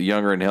looks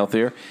younger and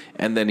healthier,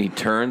 and then he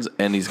turns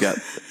and he's got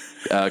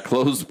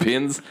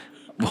clothespins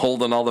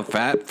holding all the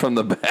fat from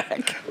the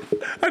back.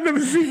 I've never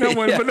seen that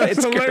one, but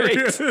that's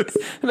hilarious.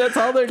 That's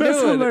all they're doing.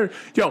 Hilarious.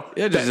 Yo,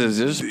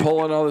 just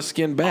pulling all the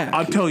skin back.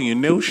 I'm telling you,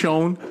 Neil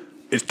Schon,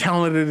 as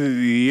talented as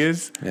he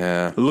is,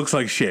 Yeah. looks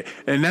like shit.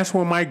 And that's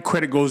where my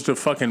credit goes to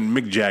fucking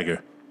Mick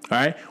Jagger. All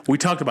right? We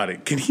talked about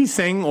it. Can he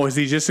sing, or is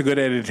he just a good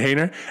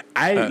entertainer?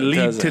 I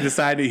lead to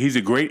decide that he's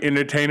a great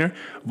entertainer,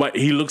 but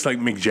he looks like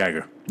Mick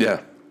Jagger.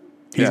 Yeah.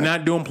 He's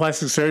not doing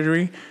plastic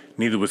surgery.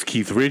 Neither was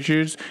Keith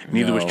Richards.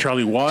 Neither was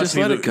Charlie Watts. Just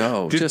let it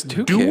go. Just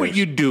who do cares? what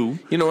you do.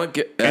 You know what?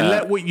 And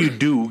let what you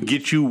do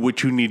get you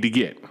what you need to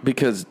get.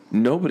 Because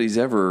nobody's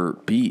ever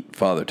beat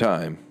Father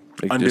Time.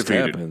 It just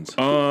happens.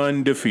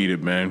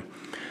 Undefeated, man.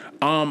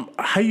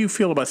 How you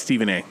feel about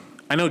Stephen A?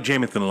 I know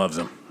Jamathan loves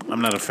him.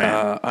 I'm not a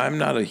fan. I'm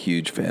not a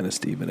huge fan of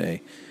Stephen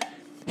A.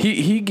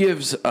 He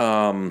gives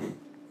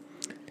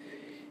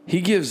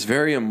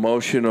very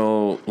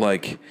emotional,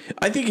 like,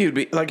 I think he would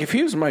be, like, if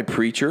he was my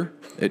preacher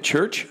at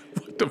church,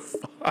 What the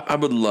fuck? I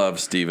would love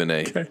Stephen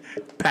A. Okay.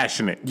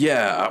 Passionate.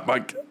 Yeah,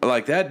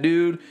 like that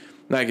dude,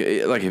 like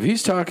if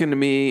he's talking to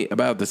me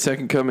about the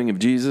second coming of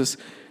Jesus,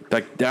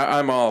 like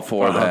I'm all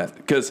for that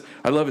because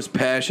I love his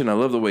passion, I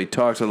love the way he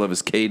talks, I love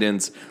his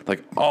cadence,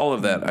 like all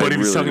of that. But if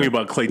he's talking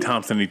about Klay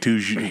Thompson, he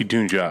tunes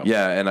you out.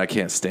 Yeah, and I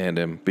can't stand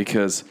him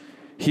because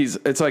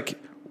it's like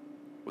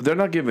they're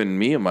not giving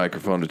me a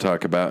microphone to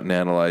talk about and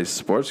analyze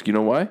sports. You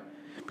know why?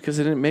 Because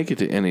they didn't make it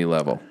to any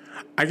level.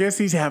 I guess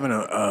he's having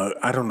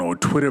a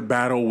Twitter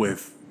battle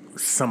with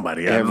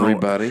somebody.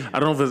 Everybody. I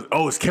don't know if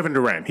it's Kevin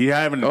Durant. He's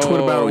having a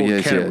Twitter battle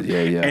with Kevin.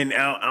 Yeah. And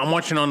I'm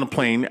watching on the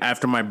plane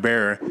after my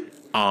Bear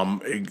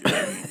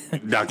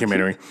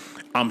documentary.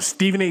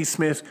 Stephen A.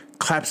 Smith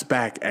claps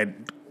back at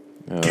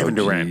Kevin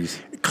Durant. Geez.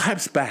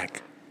 Claps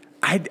back.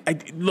 I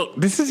look,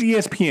 this is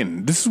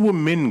ESPN. This is where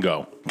men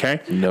go.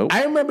 Okay. Nope.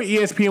 I remember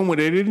ESPN when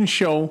they didn't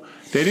show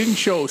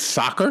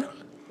soccer.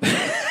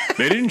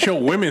 They didn't show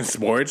women's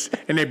sports,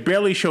 and they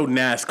barely showed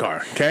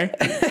NASCAR. Okay,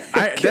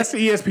 that's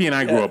the ESPN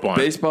I grew up on.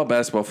 Baseball,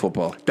 basketball,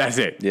 football. That's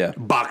it. Yeah.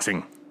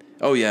 Boxing.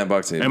 Oh yeah,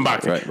 boxing.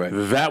 Right.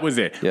 That was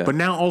it. Yeah. But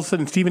now all of a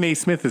sudden, Stephen A.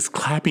 Smith is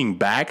clapping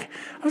back.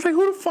 I was like,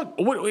 "Who the fuck?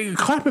 What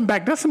clapping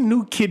back? That's some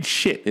new kid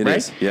shit." It right?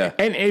 is, yeah.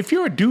 And if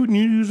you're a dude and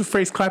you use the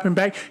phrase "clapping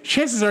back,"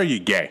 chances are you're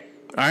gay.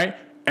 All right.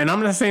 And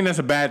I'm not saying that's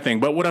a bad thing,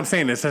 but what I'm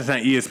saying is that's not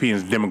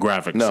ESPN's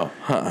demographics. No,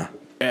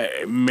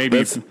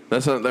 maybe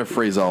that's not their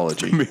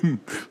phraseology.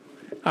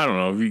 I don't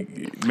know.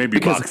 Maybe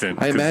boxing.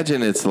 I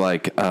imagine it's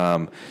like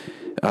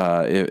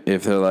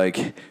if they're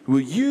like, "Well,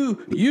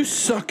 you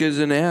suck as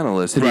an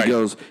analyst," and Right.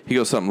 he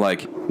goes something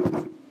like,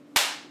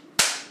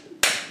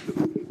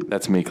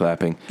 "That's me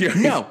clapping." Yeah.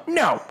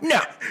 No.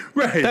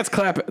 Right. That's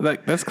clapping.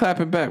 Like that's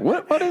clapping back.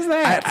 What is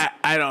that?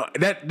 I don't.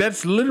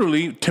 That's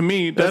literally to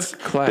me. That's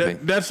clapping.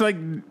 That's like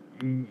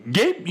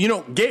gay.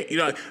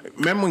 Gay.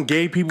 Remember when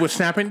gay people were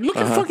snapping? Look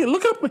at fucking.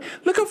 Look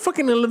up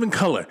fucking In Living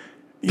Color.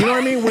 You know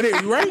what I mean?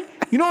 Right?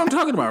 You know what I'm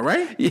talking about,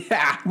 right?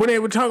 Yeah. When they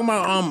were talking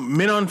about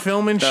men on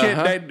film and shit.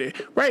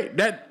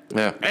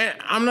 Yeah. And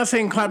I'm not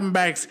saying clapping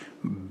back's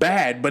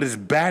bad, but it's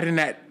bad in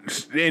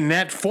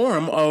that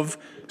form of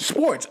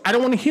sports. I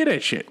don't want to hear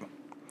that shit.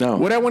 No.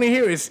 What I want to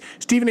hear is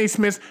Stephen A.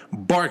 Smith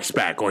barks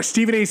back, or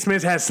Stephen A.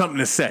 Smith has something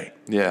to say.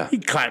 Yeah. He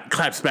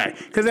claps back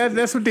because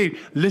that's what they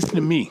listen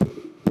to me.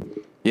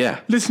 Yeah.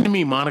 Listen to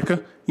me,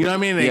 Monica. You know what I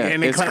mean? Yeah.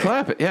 And they It's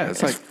clapping. Yeah.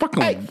 It's like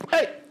fucking.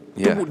 hey.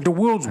 Yeah. The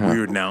world's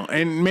weird now,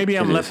 and maybe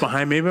I'm left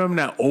behind. Maybe I'm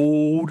that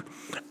old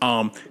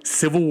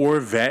Civil War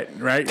vet,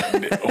 right?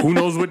 Who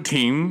knows what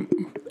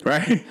team,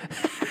 right?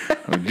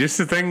 Just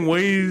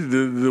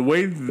the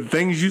way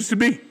things used to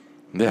be,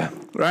 Yeah.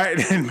 right?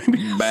 And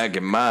maybe Back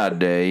in my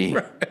day,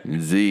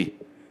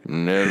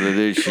 none of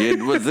this shit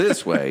was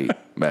this way.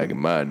 Back in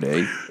my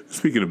day.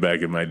 speaking of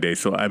back in my day,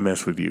 so I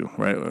mess with you,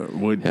 right?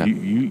 Yeah.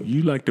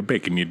 You like to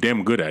bake, and you're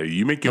damn good at it.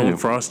 You make your own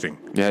frosting.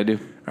 Yeah, I do.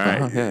 All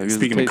right. Yeah,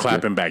 Speaking of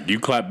clapping back, you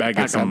clap back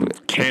at some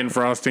canned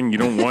frosting. You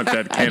don't want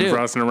that canned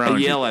frosting around I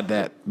you. yell at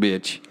that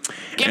bitch.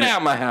 Get out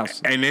of my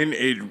house. And then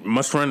it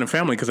must run in the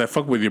family because I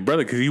fuck with your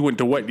brother because he went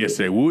to what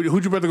yesterday?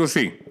 Who'd your brother go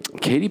see?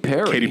 Katy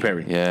Perry. All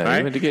Yeah, right?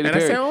 he went to Katy And I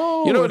Perry. said,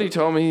 oh. You know what he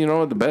told me? You know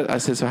what the best? I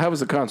said, so how was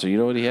the concert? You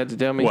know what he had to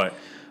tell me? What?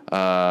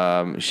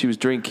 She was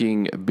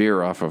drinking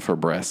beer off of her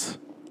breasts.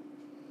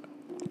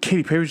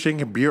 Katy Perry's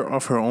drinking beer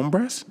off her own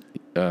breast?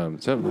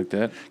 Something like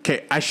that.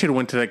 Okay, I should have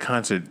went to that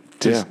concert.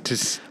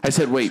 I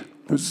said, wait.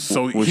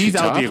 So Was he's she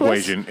out the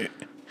topless? equation.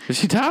 Is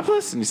she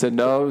topless? And he said,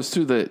 no, it was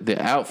through the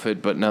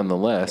outfit, but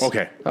nonetheless.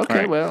 Okay. Okay, All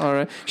right. well, all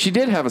right. She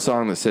did have a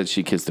song that said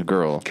she kissed a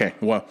girl. Okay,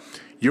 well,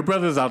 your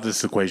brother's out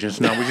this equation,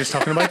 so now we're just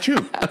talking about you.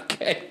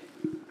 Okay.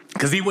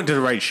 Because he went to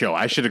the right show.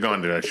 I should have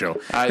gone to that show.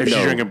 If she's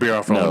No, drinking beer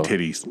off her no. own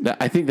titties.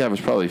 I think that was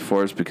probably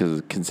forced because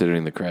of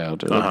considering the crowd.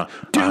 They're like,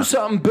 Uh-huh. do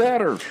something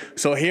better.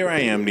 So here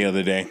I am the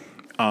other day.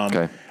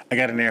 Okay. I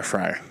got an air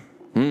fryer.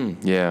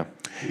 Yeah.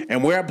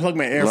 And where I plug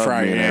my air Love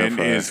fryer me an air in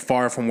fryer. is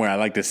far from where I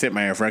like to sit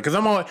my air fryer. Because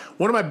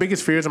one of my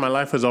biggest fears in my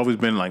life has always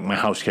been like my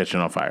house catching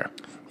on fire.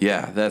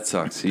 Yeah, that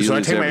sucks. You So I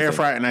lose take my air everything.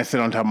 fryer and I sit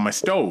on top of my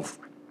stove.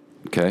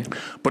 Okay.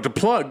 But the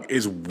plug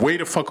is way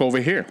the fuck over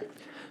here.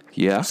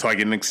 Yeah. So I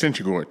get an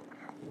extension cord.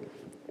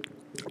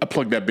 I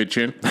plug that bitch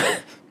in.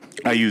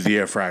 I use the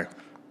air fryer.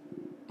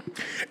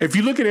 If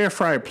you look at air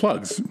fryer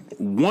plugs,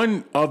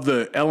 one of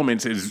the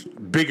elements is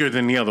bigger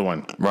than the other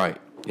one. Right.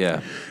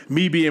 Yeah.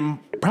 Me being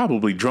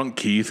probably drunk,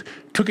 Keith,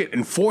 took it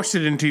and forced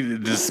it into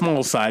the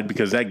small side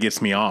because that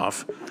gets me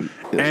off.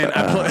 And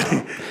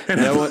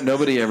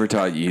Nobody ever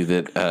taught you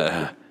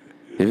that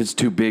if it's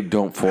too big,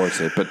 don't force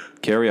it. But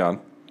carry on.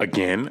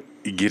 Again,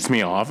 It gets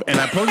me off, and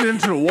I plugged it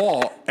into the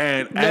wall,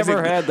 and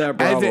Never had that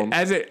problem.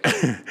 As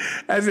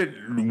it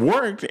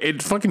worked,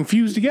 it fucking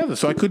fused together,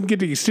 so I couldn't get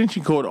the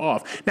extension cord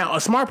off. Now,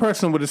 a smart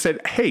person would have said,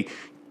 "Hey,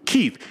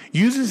 Keith,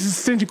 use this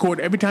extension cord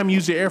every time you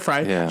use the air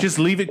fryer. Yeah. Just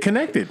leave it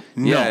connected."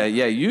 Yeah.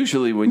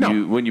 Usually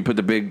when you put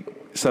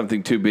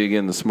something too big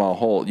in the small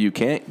hole, you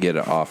can't get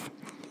it off.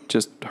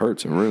 Just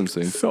hurts and ruins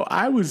things. So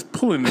I was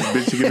pulling this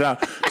bitch to get it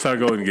out. So I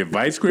go and get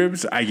vice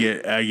grips. I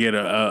get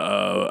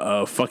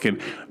a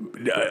fucking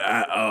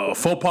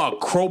faux pas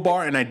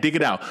crowbar, and I dig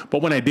it out.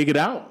 But when I dig it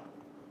out,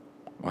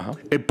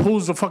 it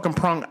pulls the fucking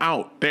prong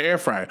out, the air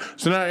fryer.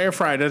 So now the air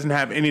fryer doesn't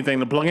have anything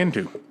to plug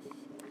into.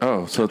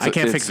 Oh, so I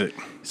can't fix it.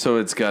 So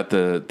it's got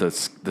the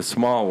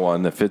small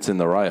one that fits in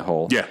the right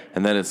hole. Yeah.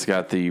 And then it's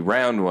got the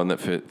round one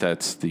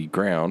that's the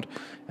ground.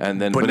 And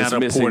then But now it's they're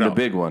missing poured the out.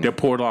 big one. They're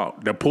pulled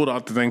out. They're pulled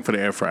out the thing for the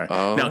air fryer.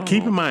 Oh. Now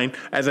keep in mind,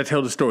 as I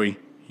tell the story,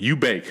 you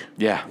bake.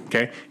 Yeah.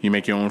 Okay? You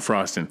make your own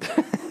frosting.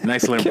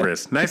 Nice limp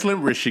wrist. Nice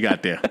limp wrist you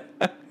got there.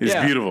 It's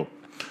Yeah. beautiful.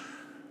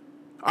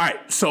 All right,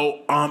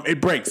 so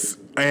it breaks,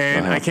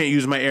 and I can't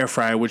use my air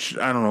fryer, which,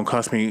 I don't know,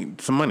 cost me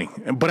some money.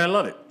 But I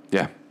love it.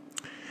 Yeah.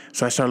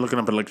 So I started looking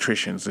up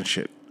electricians and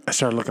shit. I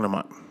started looking them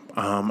up.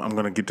 I'm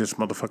going to get this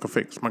motherfucker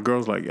fixed. My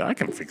girl's like, yeah, I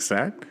can fix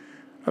that.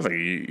 I was like,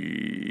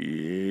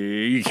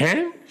 you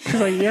can? She's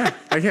like, yeah,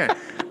 I can.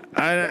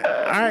 All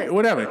right,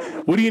 whatever.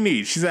 What do you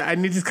need? She said, I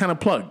need this kind of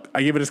plug.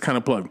 I give her this kind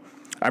of plug.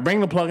 I bring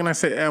the plug and I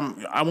said,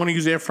 I want to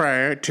use the air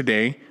fryer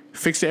today.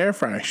 Fix the air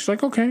fryer. She's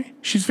like, okay.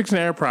 She's fixing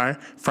the air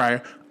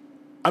fryer.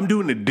 I'm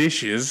doing the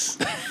dishes.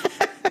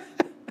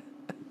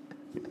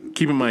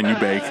 Keep in mind, you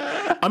bake.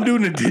 I'm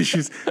doing the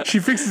dishes. She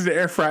fixes the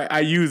air fryer. I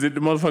use it.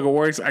 The motherfucker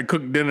works. I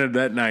cooked dinner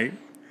that night.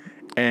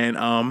 And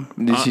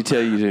Did she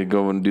tell you to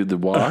go and do the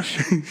wash?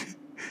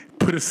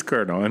 put a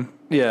skirt on.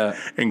 Yeah.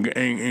 And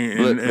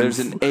there's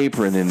an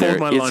apron in there. fold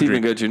my It's laundry.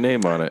 even got your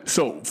name on it.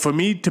 So for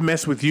me to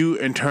mess with you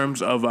in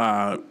terms of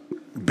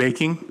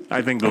baking,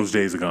 I think those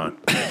days are gone.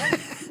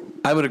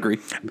 I would agree.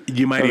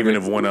 You might even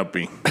have one-upped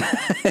me.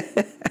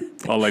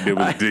 All I did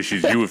was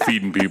dishes. You were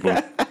feeding people.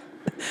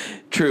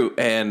 True.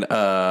 And,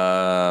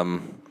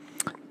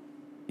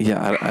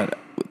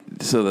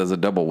 so there's a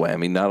double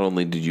whammy. Not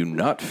only did you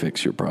not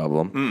fix your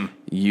problem,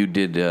 you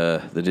did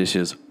the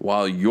dishes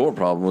while your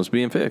problem was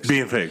being fixed.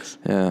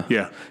 Yeah.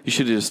 Yeah. You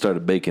should have just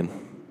started baking.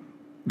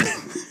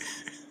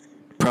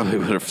 Probably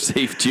would have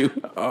saved you.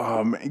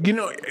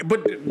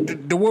 But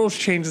the world's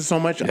changing so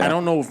much. Yeah. I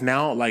don't know if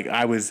now, like,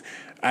 I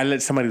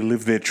let somebody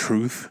live their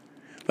truth.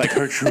 Like,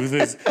 her truth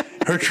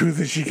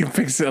is she can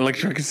fix the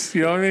electricity.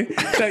 You know what I mean?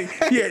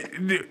 Like, yeah,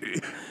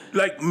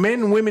 like,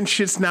 men, women,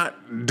 shit's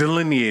not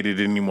delineated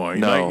anymore.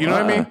 No, like, you know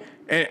what I mean?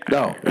 And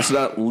No, it's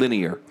not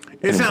linear.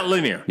 it's not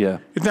linear. Yeah.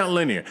 It's not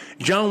linear.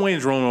 John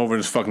Wayne's rolling over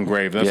his fucking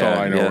grave. That's all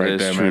I know right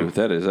there, true. man.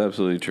 That is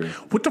absolutely true.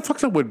 What the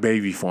fuck's up with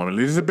baby formula?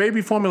 There's a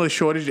baby formula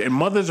shortage, and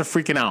mothers are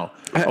freaking out.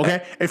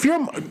 Okay, if you're,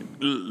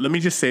 let me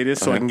just say this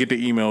so I can get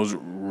the emails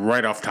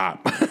right off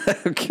top.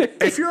 Okay.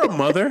 If you're a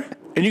mother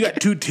and you got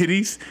two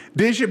titties,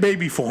 there's your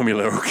baby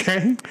formula.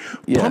 Okay,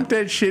 Yeah. Pump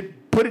that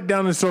shit, put it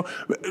down the store.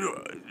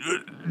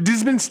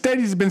 There's been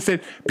studies been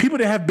said people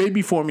that have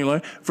baby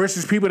formula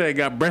versus people that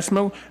got breast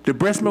milk. The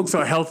breast milks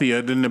are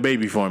healthier than the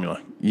baby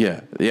formula.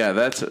 Yeah.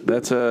 That's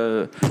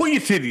a. Pull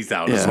your titties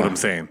out. That's Yeah. what I'm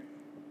saying.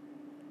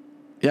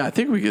 Yeah, I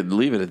think we could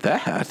leave it at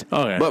that.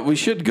 Okay. But we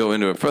should go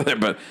into it further.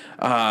 But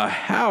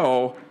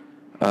how?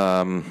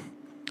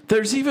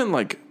 There's even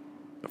like,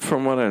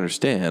 from what I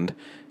understand,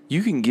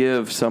 you can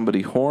give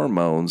somebody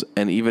hormones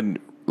and even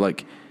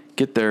like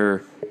get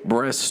their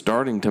breasts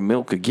starting to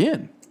milk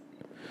again.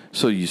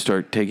 So you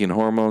start taking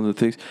hormones and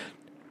things.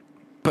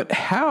 But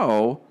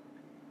how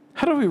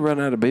do we run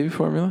out of baby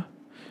formula?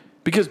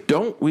 Because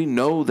don't we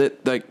know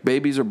that like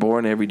babies are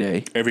born every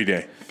day, Every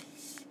day,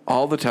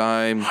 all the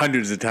time?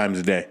 hundreds of times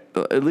a day.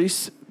 At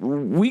least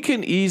we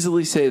can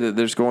easily say that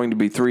there's going to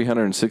be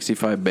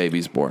 365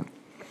 babies born.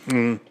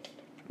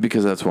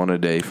 Because that's one a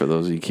day for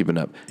those of you keeping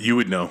up. You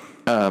would know.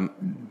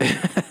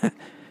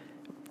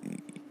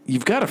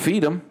 You've got to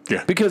feed them.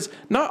 Yeah. Because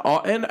not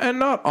all and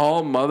not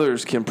all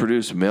mothers can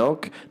produce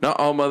milk. Not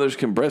all mothers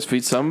can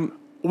breastfeed. Some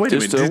Wait a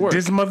just minute. don't work.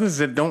 There's mothers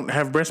that don't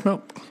have breast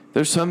milk?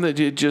 There's some that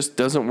it just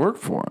doesn't work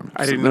for them.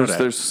 I didn't know that.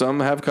 There's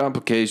some have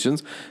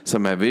complications,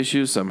 some have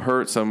issues, some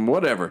hurt, some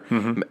whatever.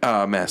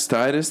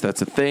 Mastitis,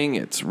 that's a thing.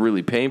 It's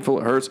really painful.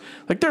 It hurts.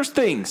 Like there's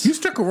things. You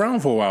stuck around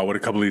for a while with a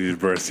couple of these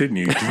breasts, didn't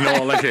you? You know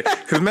all that shit.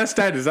 Because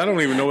mastitis, I don't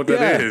even know what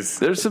that is.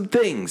 There's some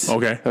things.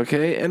 Okay,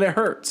 and it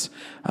hurts.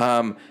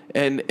 And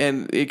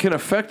it can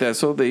affect that,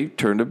 so they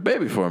turn to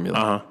baby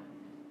formula.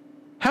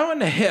 How in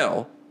the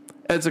hell,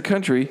 as a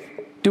country,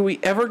 do we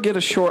ever get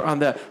a short on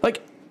that?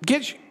 Like,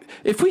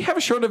 if we have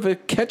a shortage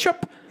of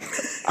ketchup,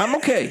 I'm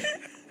okay.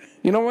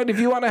 You know what? If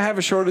you want to have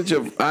a shortage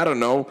of, I don't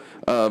know,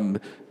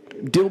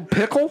 dill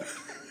pickle,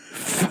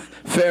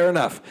 fair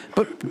enough.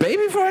 But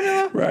baby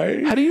formula,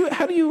 Right. How do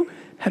you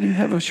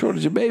have a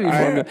shortage of baby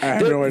formula? I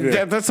have no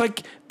idea. That's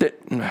like.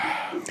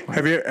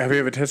 Have you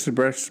ever tested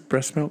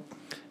breast milk?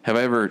 Have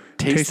I ever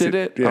tasted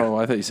it? Yeah. Oh,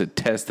 I thought you said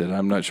tested.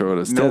 I'm not sure what I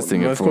was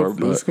testing it for.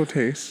 Let's go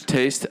taste.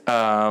 Taste.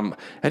 I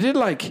did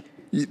like.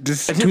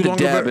 Just I did the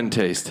dab and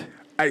taste.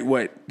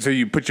 What? So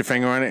you put your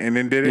finger on it and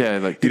then did it? Yeah,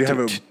 like you didn't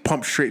have it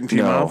pump straight into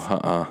your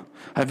mouth.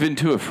 I've been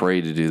too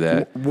afraid to do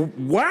that.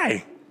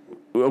 Why?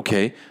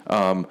 Okay.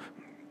 I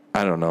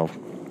don't know.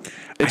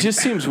 It just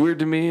seems weird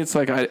to me. It's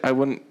like I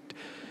wouldn't.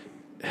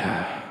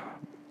 I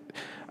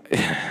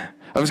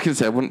was gonna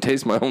say I wouldn't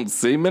taste my own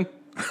semen,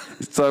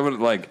 so I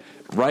wouldn't like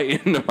right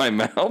into my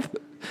mouth.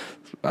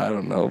 I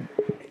don't know.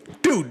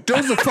 Dude,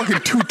 those are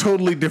fucking two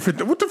totally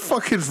different. What the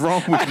fuck is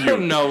wrong with you? I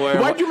don't know.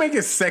 Why'd you make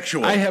it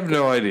sexual? I have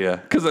no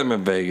idea because I'm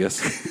in Vegas.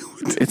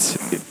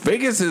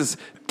 Vegas is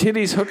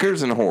titties,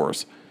 hookers, and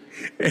whores.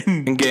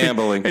 And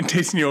gambling. And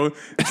tasting your own.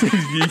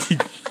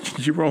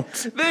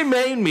 They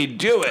made me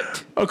do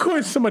it. Of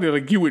course, somebody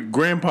like you with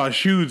grandpa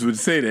shoes would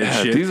say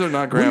that shit. These are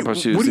not grandpa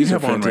shoes. What do you These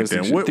have are on right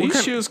there?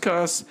 These shoes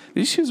cost.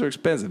 These shoes are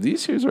expensive.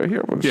 These shoes right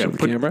here. Yeah, the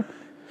camera.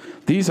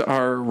 These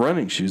are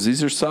running shoes.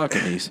 These are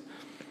Sauconys.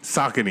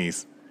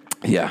 Sauconys.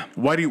 Yeah.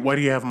 Why do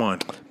you have them on?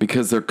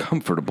 Because they're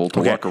comfortable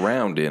to walk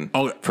around in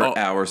for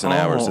hours and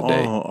hours a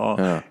day.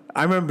 Yeah.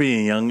 I remember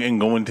being young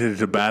and going to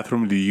the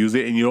bathroom to use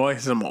it, and you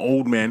always some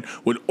old man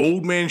with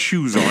old man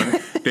shoes on.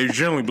 They're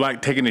generally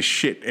black, taking a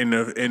shit in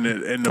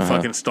the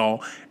fucking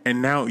stall.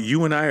 And now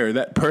you and I are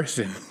that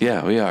person.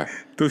 Yeah, we are.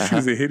 Those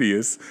shoes are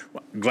hideous.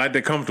 Glad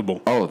they're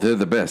comfortable. Oh, they're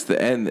the best,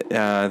 and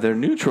they're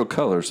neutral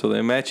colors, so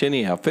they match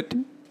any outfit.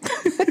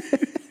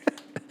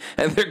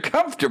 And they're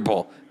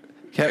comfortable.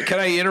 Can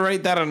I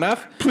iterate that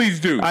enough? Please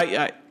do.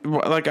 I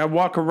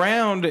walk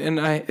around and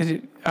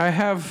I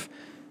have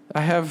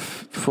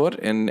foot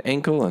and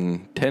ankle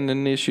and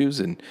tendon issues,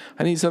 and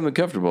I need something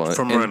comfortable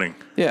From running.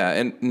 Yeah,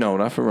 and no,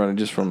 not from running,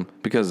 just from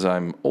because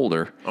I'm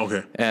older.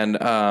 Okay. And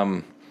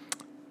I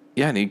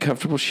need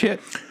comfortable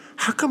shit.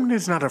 How come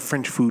there's not a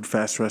French food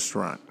fast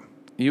restaurant?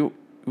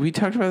 We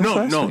talked about this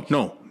last week.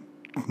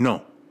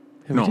 No.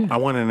 I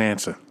want an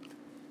answer.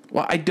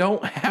 Well, I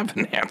don't have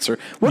an answer.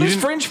 What is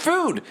French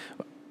food?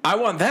 I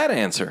want that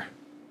answer.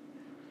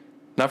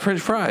 Not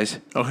French fries.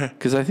 Okay.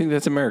 Because I think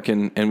that's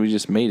American, and we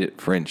just made it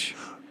French.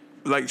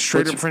 Like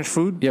straight up French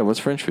food? Yeah, what's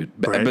French food?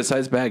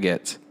 Besides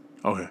baguettes.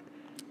 Okay.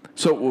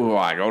 So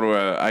I go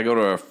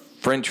to a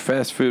French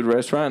fast food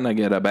restaurant, and I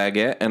get a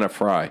baguette and a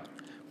fry.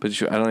 But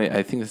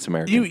I think that's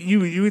American.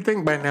 You would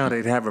think by now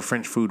they'd have a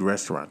French food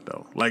restaurant,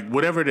 though. Like,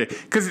 whatever they...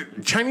 Because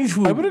Chinese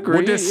food... I would agree.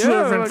 What they're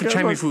serving for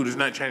Chinese food is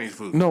not Chinese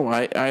food. No,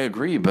 I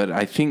agree, but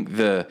I think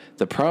the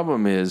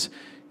problem is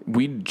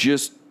we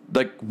just...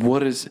 Like,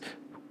 what is...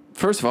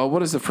 First of all,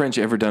 what has the French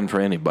ever done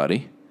for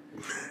anybody?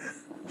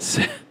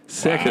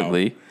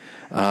 Secondly...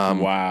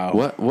 Wow.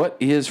 What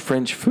is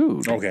French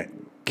food? Okay.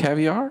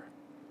 Caviar?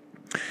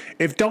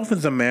 If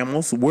dolphins are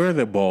mammals, where are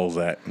their balls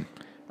at?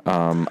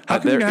 How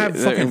come you have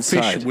fucking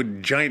fish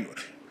with giant...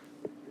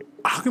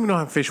 How come you don't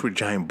have fish with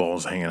giant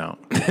balls hanging out?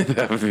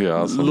 That would be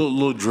awesome.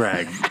 Little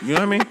drag. You know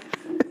what I mean?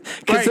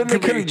 Because then they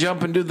couldn't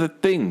jump and do the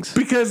things.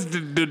 Because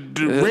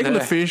the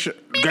regular fish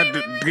got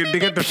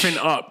the fin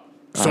up.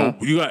 So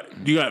you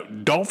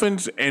got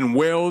dolphins and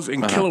whales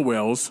and killer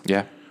whales.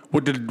 Yeah.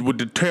 With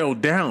the tail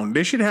down.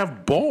 They should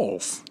have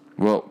balls.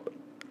 Well,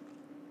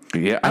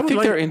 yeah, I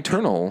think they're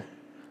internal.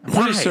 I'm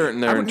pretty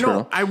certain they're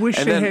internal. No, I wish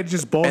they had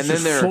just balls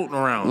just floating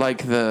around.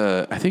 Like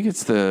I think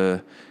it's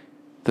the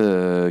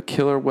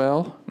killer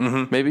whale,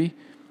 maybe,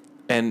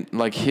 and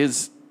like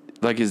his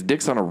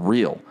dick's on a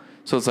reel.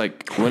 So it's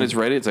like when it's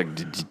ready, it's like and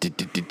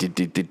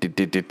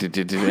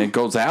it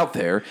goes out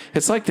there.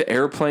 It's like the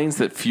airplanes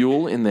that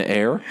fuel in the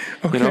air,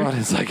 you know. And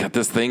it's like got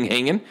this thing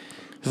hanging.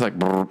 It's like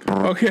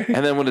okay,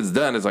 and then when it's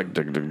done, it's like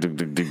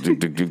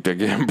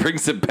and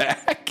brings it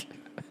back.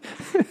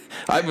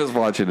 I was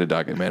watching a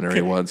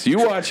documentary once. You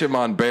watch him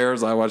on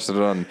bears. I watched it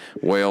on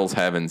whales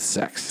having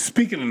sex.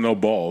 Speaking of no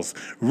balls,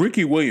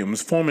 Ricky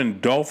Williams, former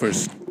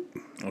Dolphins.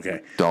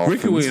 Okay. Dolphins.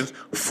 Ricky Williams,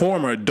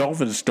 former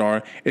Dolphins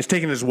star, is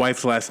taking his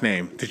wife's last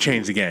name to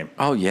change the game.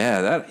 Oh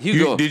yeah, that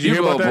Hugo. Did you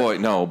hear about that? Boy,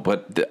 no,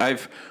 but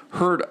I've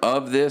heard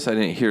of this. I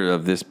didn't hear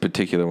of this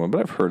particular one, but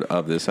I've heard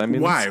of this. I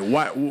mean, why?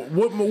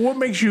 What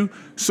makes you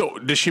so?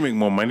 Does she make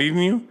more money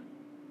than you?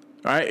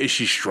 All right, is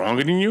she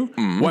stronger than you?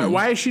 Mm-hmm.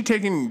 Why is she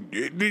taking?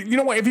 You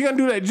know what? If you're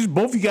gonna do that, just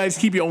both you guys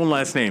keep your own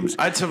last names.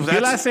 Your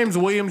last name's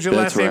Williams. Your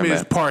last name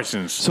is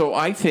Parsons. So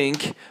I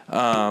think,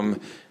 shout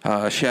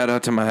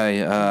out to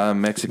my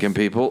Mexican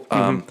people.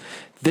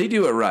 They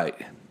do it right.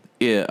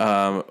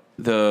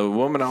 The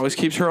woman always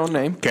keeps her own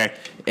name. Okay.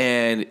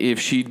 And if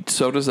she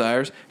so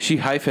desires, she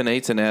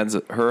hyphenates and adds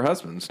her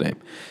husband's name.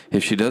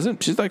 If she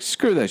doesn't, she's like,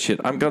 screw that shit.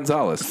 I'm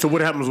Gonzalez. So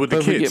what happens with the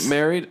kids? If we get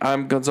married,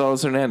 I'm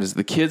Gonzalez Hernandez.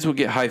 The kids will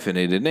get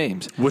hyphenated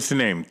names. What's the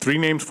name? 3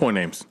 names, 4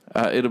 names?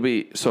 It'll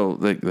be, so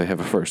they have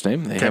a first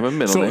name. They have a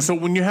middle name. So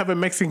when you have a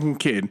Mexican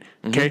kid,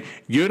 okay,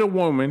 you're the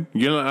woman,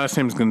 your last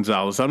name's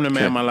Gonzalez. I'm the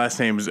man, my last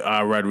name's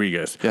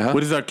Rodriguez. Uh-huh.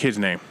 What is our kid's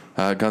name?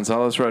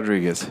 Gonzalez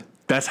Rodriguez.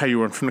 That's how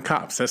you run from the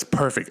cops. That's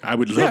perfect. I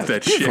would love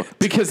that shit.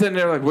 Because then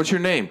they're like, what's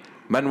your name?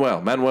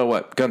 Manuel. Manuel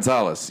what?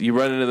 Gonzalez. You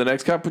run into the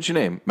next cop, what's your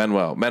name?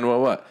 Manuel.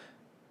 Manuel what?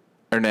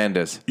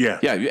 Hernandez. Yeah.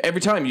 Yeah.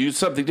 Every time you use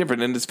something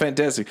different, and it's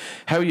fantastic.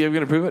 How are you ever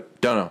going to prove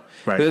it? Don't know.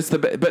 Right. But it's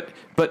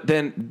but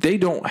then they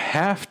don't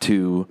have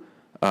to.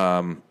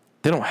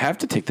 They don't have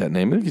to take that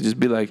name. They could just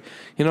be like,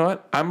 you know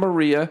what? I'm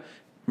Maria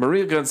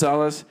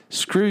Gonzalez.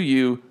 Screw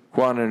you,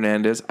 Juan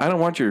Hernandez. I don't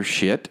want your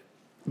shit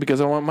because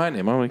I want my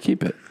name. I want to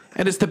keep it,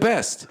 and it's the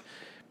best.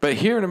 But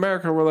here in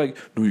America, we're like,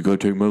 no, you got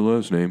to take my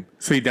last name.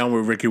 So you down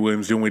with Ricky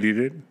Williams doing what he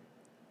did?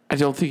 I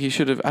don't think he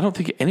should have. I don't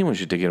think anyone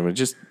should take it.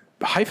 Just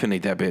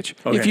hyphenate that bitch.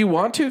 Okay. If you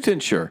want to, then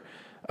sure.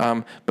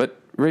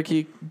 But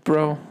Ricky,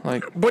 bro,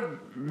 like, What?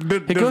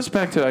 it goes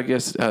back to, I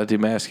guess,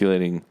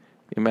 emasculating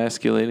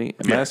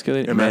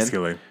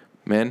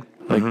men.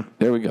 Like,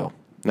 there we go.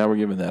 Now we're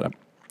giving that up.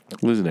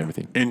 Losing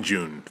everything. In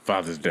June,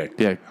 Father's Day.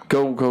 Yeah,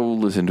 go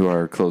listen to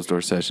our closed door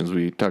sessions.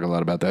 We talk a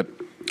lot about that.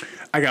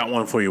 I got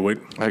one for you, Whit.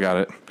 I got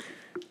it.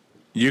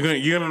 You're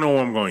gonna know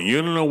where I'm going.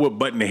 You're gonna know what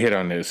button to hit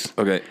on this.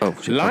 Okay. Oh,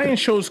 shit. Lion Okay.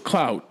 shows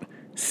clout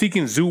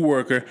seeking zoo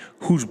worker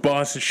whose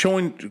boss is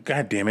showing.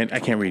 God damn it, I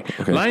can't read.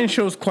 Okay. Lion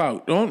shows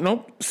clout. Oh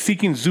no,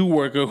 seeking zoo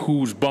worker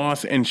whose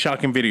boss in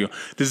shocking video.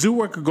 The zoo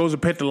worker goes to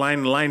pet the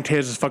lion. The lion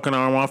tears his fucking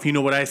arm off. You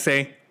know what I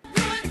say?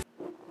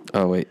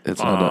 Oh wait, it's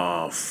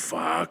not. Oh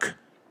fuck.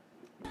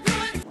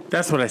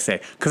 That's what I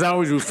say. Because I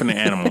always root for the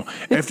animal.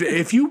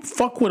 If you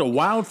fuck with a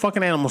wild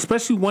fucking animal,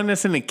 especially one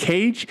that's in a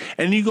cage,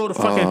 and you go to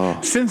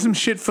fucking send some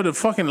shit for the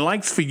fucking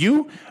likes for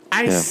you,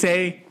 I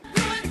say,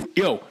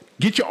 yo,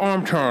 get your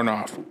arm torn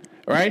off.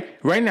 Right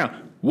now.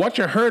 Watch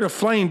a herd of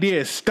flying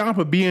deer stomp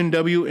a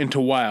BMW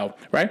into wild.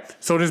 Right?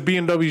 So this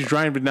BMW's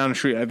driving down the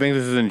street. I think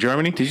this is in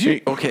Germany. Did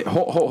you? Okay,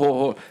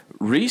 hold.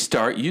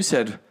 Restart. You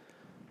said.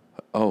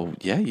 Oh,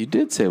 yeah, you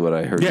did say what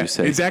I heard you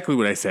say. Exactly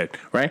what I said,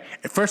 right?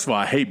 First of all,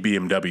 I hate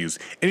BMWs.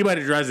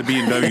 Anybody that drives a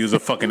BMW is a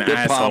fucking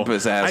asshole.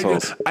 Pompous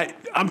assholes.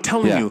 I'm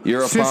telling you,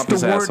 you're a since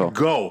pompous the word asshole.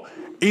 go,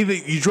 either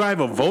you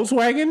drive a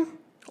Volkswagen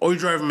or you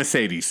drive a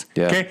Mercedes.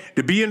 Yeah. Okay?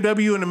 The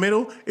BMW in the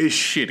middle is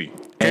shitty.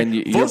 Okay? And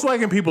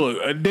Volkswagen people,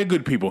 they're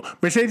good people.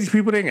 Mercedes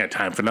people, they ain't got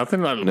time for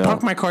nothing.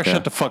 Park my car,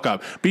 shut the fuck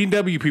up.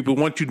 BMW people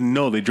want you to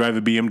know they drive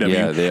a BMW.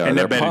 Yeah, they are. And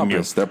They're better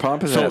pompous. than you. They're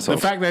pompous so assholes.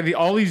 the fact that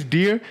all these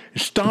deer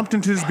stomped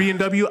into this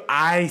BMW,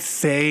 I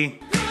say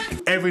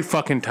every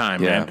fucking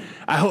time, Yeah. man.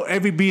 I hope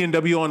every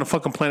BMW on the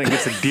fucking planet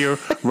gets a deer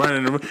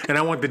running, and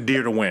I want the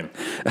deer to win.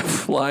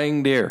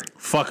 Flying deer.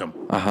 Fuck them.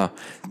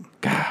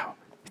 God,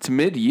 it's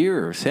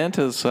mid-year.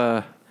 Santa's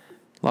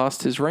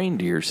lost his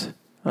reindeers.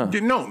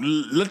 No,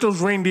 let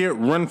those reindeer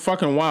run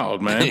fucking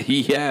wild, man.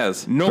 He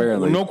has.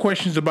 apparently. No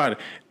questions about it.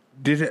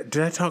 Did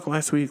I talk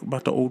last week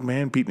about the old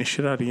man beating the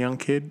shit out of a young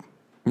kid?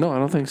 No, I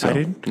don't think so. I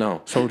didn't?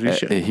 No. So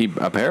did you? He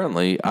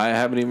apparently. I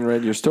haven't even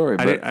read your story.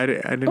 But I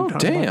didn't oh talk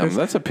damn, about this.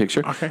 that's a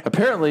picture. Okay.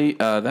 Apparently,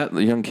 that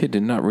young kid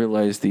did not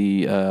realize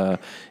the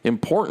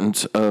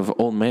importance of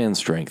old man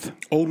strength.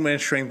 Old man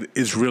strength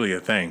is really a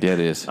thing. Yeah, it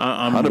is.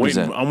 I'm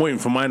 100%. waiting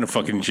for mine to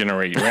fucking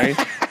generate, right?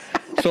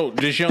 So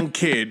this young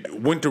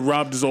kid went to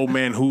rob this old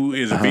man who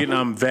is a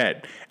Vietnam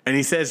vet, and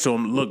he says to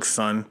him, "Look,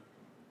 son,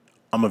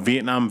 I'm a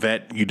Vietnam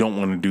vet. You don't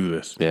want to do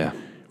this." Yeah.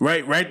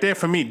 Right there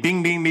for me.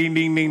 Ding, ding, ding,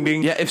 ding, ding,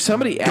 ding. Yeah, if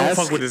somebody Don't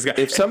asks, fuck with this guy.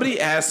 if somebody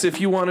asks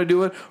if you want to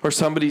do it, or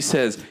somebody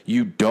says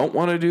you don't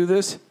want to do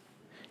this,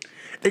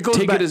 It goes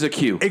take back, it as a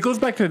cue. It goes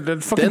back to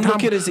the fucking Then Tom,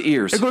 look at his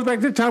ears. It goes back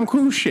to the Tom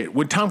Cruise shit.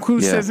 When Tom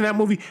Cruise Yeah. says in that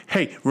movie,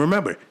 "Hey,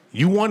 remember,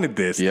 you wanted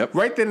this." Yep.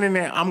 Right then and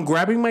there, I'm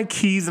grabbing my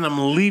keys and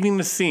I'm leaving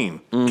the scene.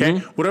 Okay?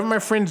 Mm-hmm. Whatever my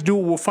friends do,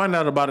 we'll find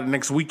out about it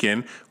next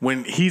weekend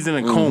when he's in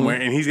a Mm-hmm. coma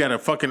and he's got a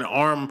fucking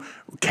arm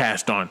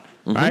cast on.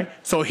 Mm-hmm. Right?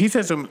 So he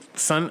says to him,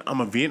 "Son,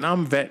 I'm a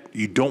Vietnam vet.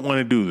 You don't want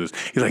to do this."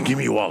 He's like, "Give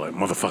me your wallet,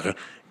 motherfucker.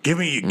 Give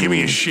me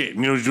your shit."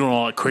 You know, he's doing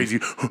all that crazy.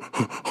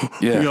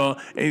 Yeah. You know,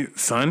 hey,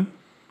 son,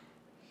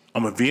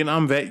 I'm a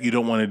Vietnam vet. You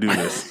don't want to do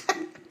this.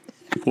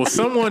 Well,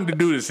 someone to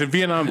do this. A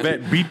Vietnam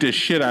vet beat the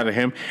shit out of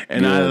him,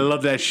 and I Yeah.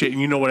 love that shit. And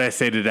you know what I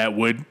say to that,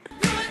 Wood?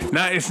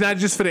 Now, it's not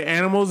just for the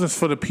animals, it's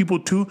for the people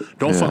too.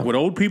 Don't fuck with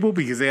old people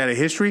because they had a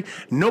history.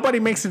 Nobody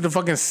makes it to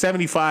fucking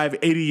 75,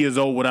 80 years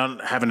old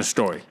without having a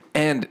story.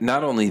 And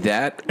not only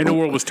that, And the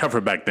world was tougher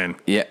back then.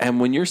 yeah, and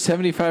when you're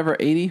 75 or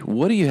 80,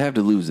 what do you have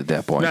to lose at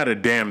that point? Not a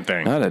damn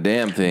thing. Not a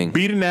damn thing.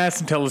 Beat an ass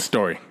and tell a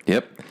story.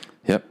 Yep.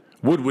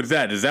 Wood, what's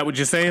that? Is that what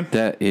you're saying?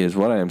 That is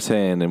what I am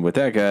saying. And with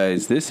that,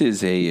 guys, this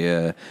is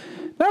a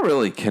not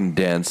really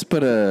condensed,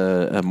 but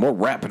a more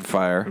rapid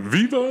fire.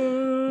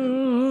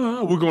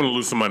 Viva! We're going to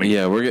lose some money.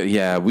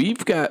 Yeah,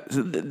 we've got.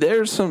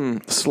 There's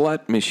some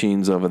slut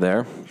machines over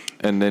there,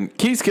 and then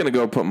Keith's gonna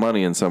go put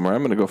money in somewhere.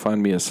 I'm gonna go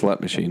find me a slut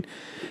machine,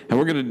 and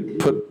we're gonna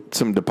put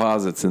some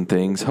deposits and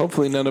things.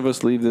 Hopefully, none of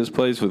us leave this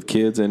place with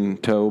kids in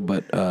tow,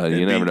 but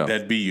you never know.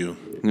 That'd be you.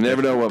 You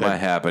never know what might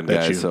happen,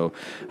 that's guys. you. So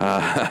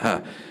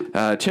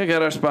check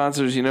out our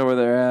sponsors. You know where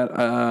they're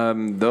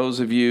at.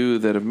 Those of you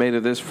that have made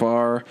it this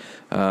far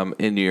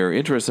and you're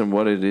interested in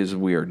what it is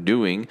we are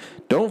doing,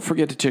 don't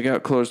forget to check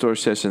out Closed Door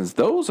Sessions.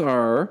 Those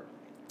are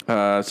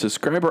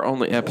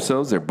subscriber-only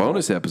episodes. They're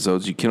bonus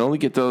episodes. You can only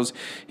get those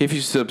if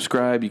you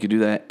subscribe. You can do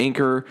that at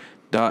Anchor.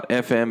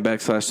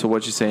 .fm/So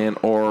What You Saying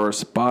or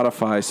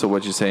Spotify So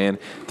What You Saying.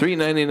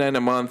 $3.99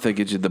 a month. That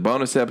gets you the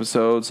bonus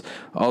episodes.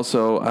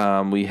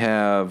 Also, we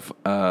have,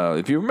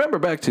 if you remember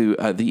back to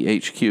the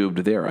H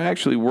Cubed, they're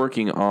actually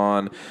working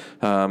on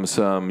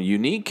some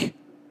unique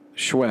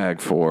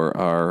swag for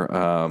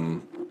our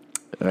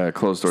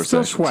closed door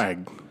Spell sessions.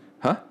 swag.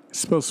 Huh?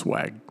 Spell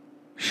swag.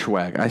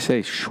 Swag. I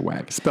say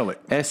swag. Spell it.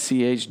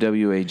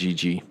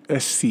 SCHWAGG.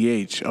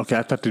 SCH. Okay,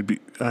 I thought it'd be.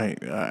 All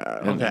right.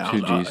 Okay,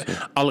 two Gs,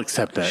 yeah. I'll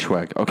accept that.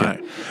 Swag. Okay. All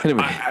right.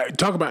 Anyway. I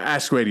talk about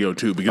Ask Radio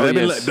too because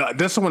yes.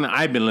 that's the one that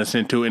I've been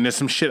listening to, and there's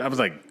some shit I was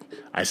like,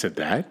 I said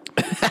that.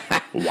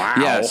 Wow.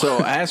 Yeah, so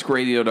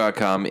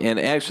askradio.com. And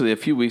actually, a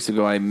few weeks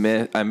ago, I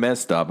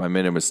messed up. I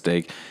made a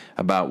mistake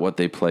about what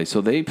they play.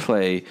 So they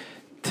play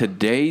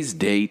today's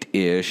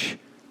date-ish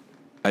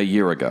a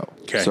year ago.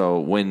 Okay. So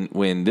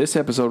when this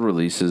episode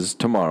releases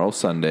tomorrow,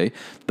 Sunday,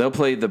 they'll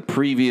play the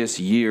previous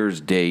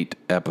year's date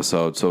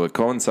episode. So it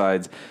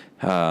coincides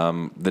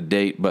the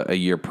date, but a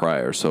year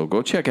prior. So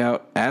go check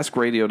out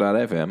askradio.com.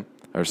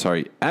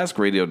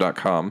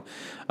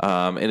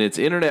 And it's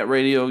internet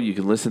radio. You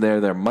can listen there.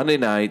 They're Monday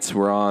nights.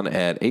 We're on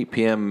at 8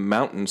 p.m.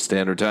 Mountain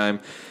Standard Time.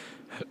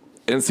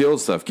 And it's the old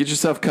stuff. Get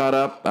yourself caught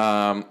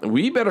up.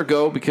 We better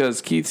go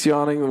because Keith's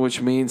yawning,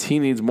 which means he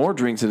needs more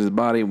drinks in his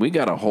body. We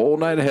got a whole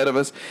night ahead of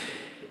us.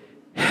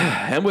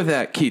 And with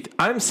that, Keith,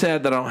 I'm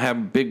sad that I don't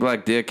have Big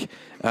Black Dick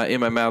in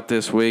my mouth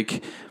this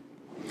week.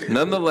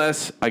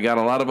 Nonetheless, I got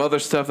a lot of other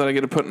stuff that I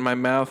get to put in my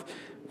mouth,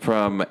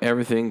 from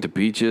everything to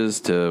beaches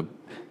to...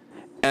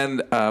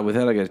 And with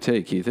that, I got to tell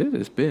you, Keith, it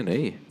has been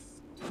a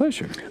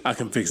pleasure. I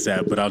can fix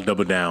that, but I'll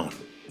double down.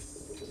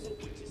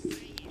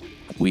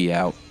 We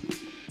out.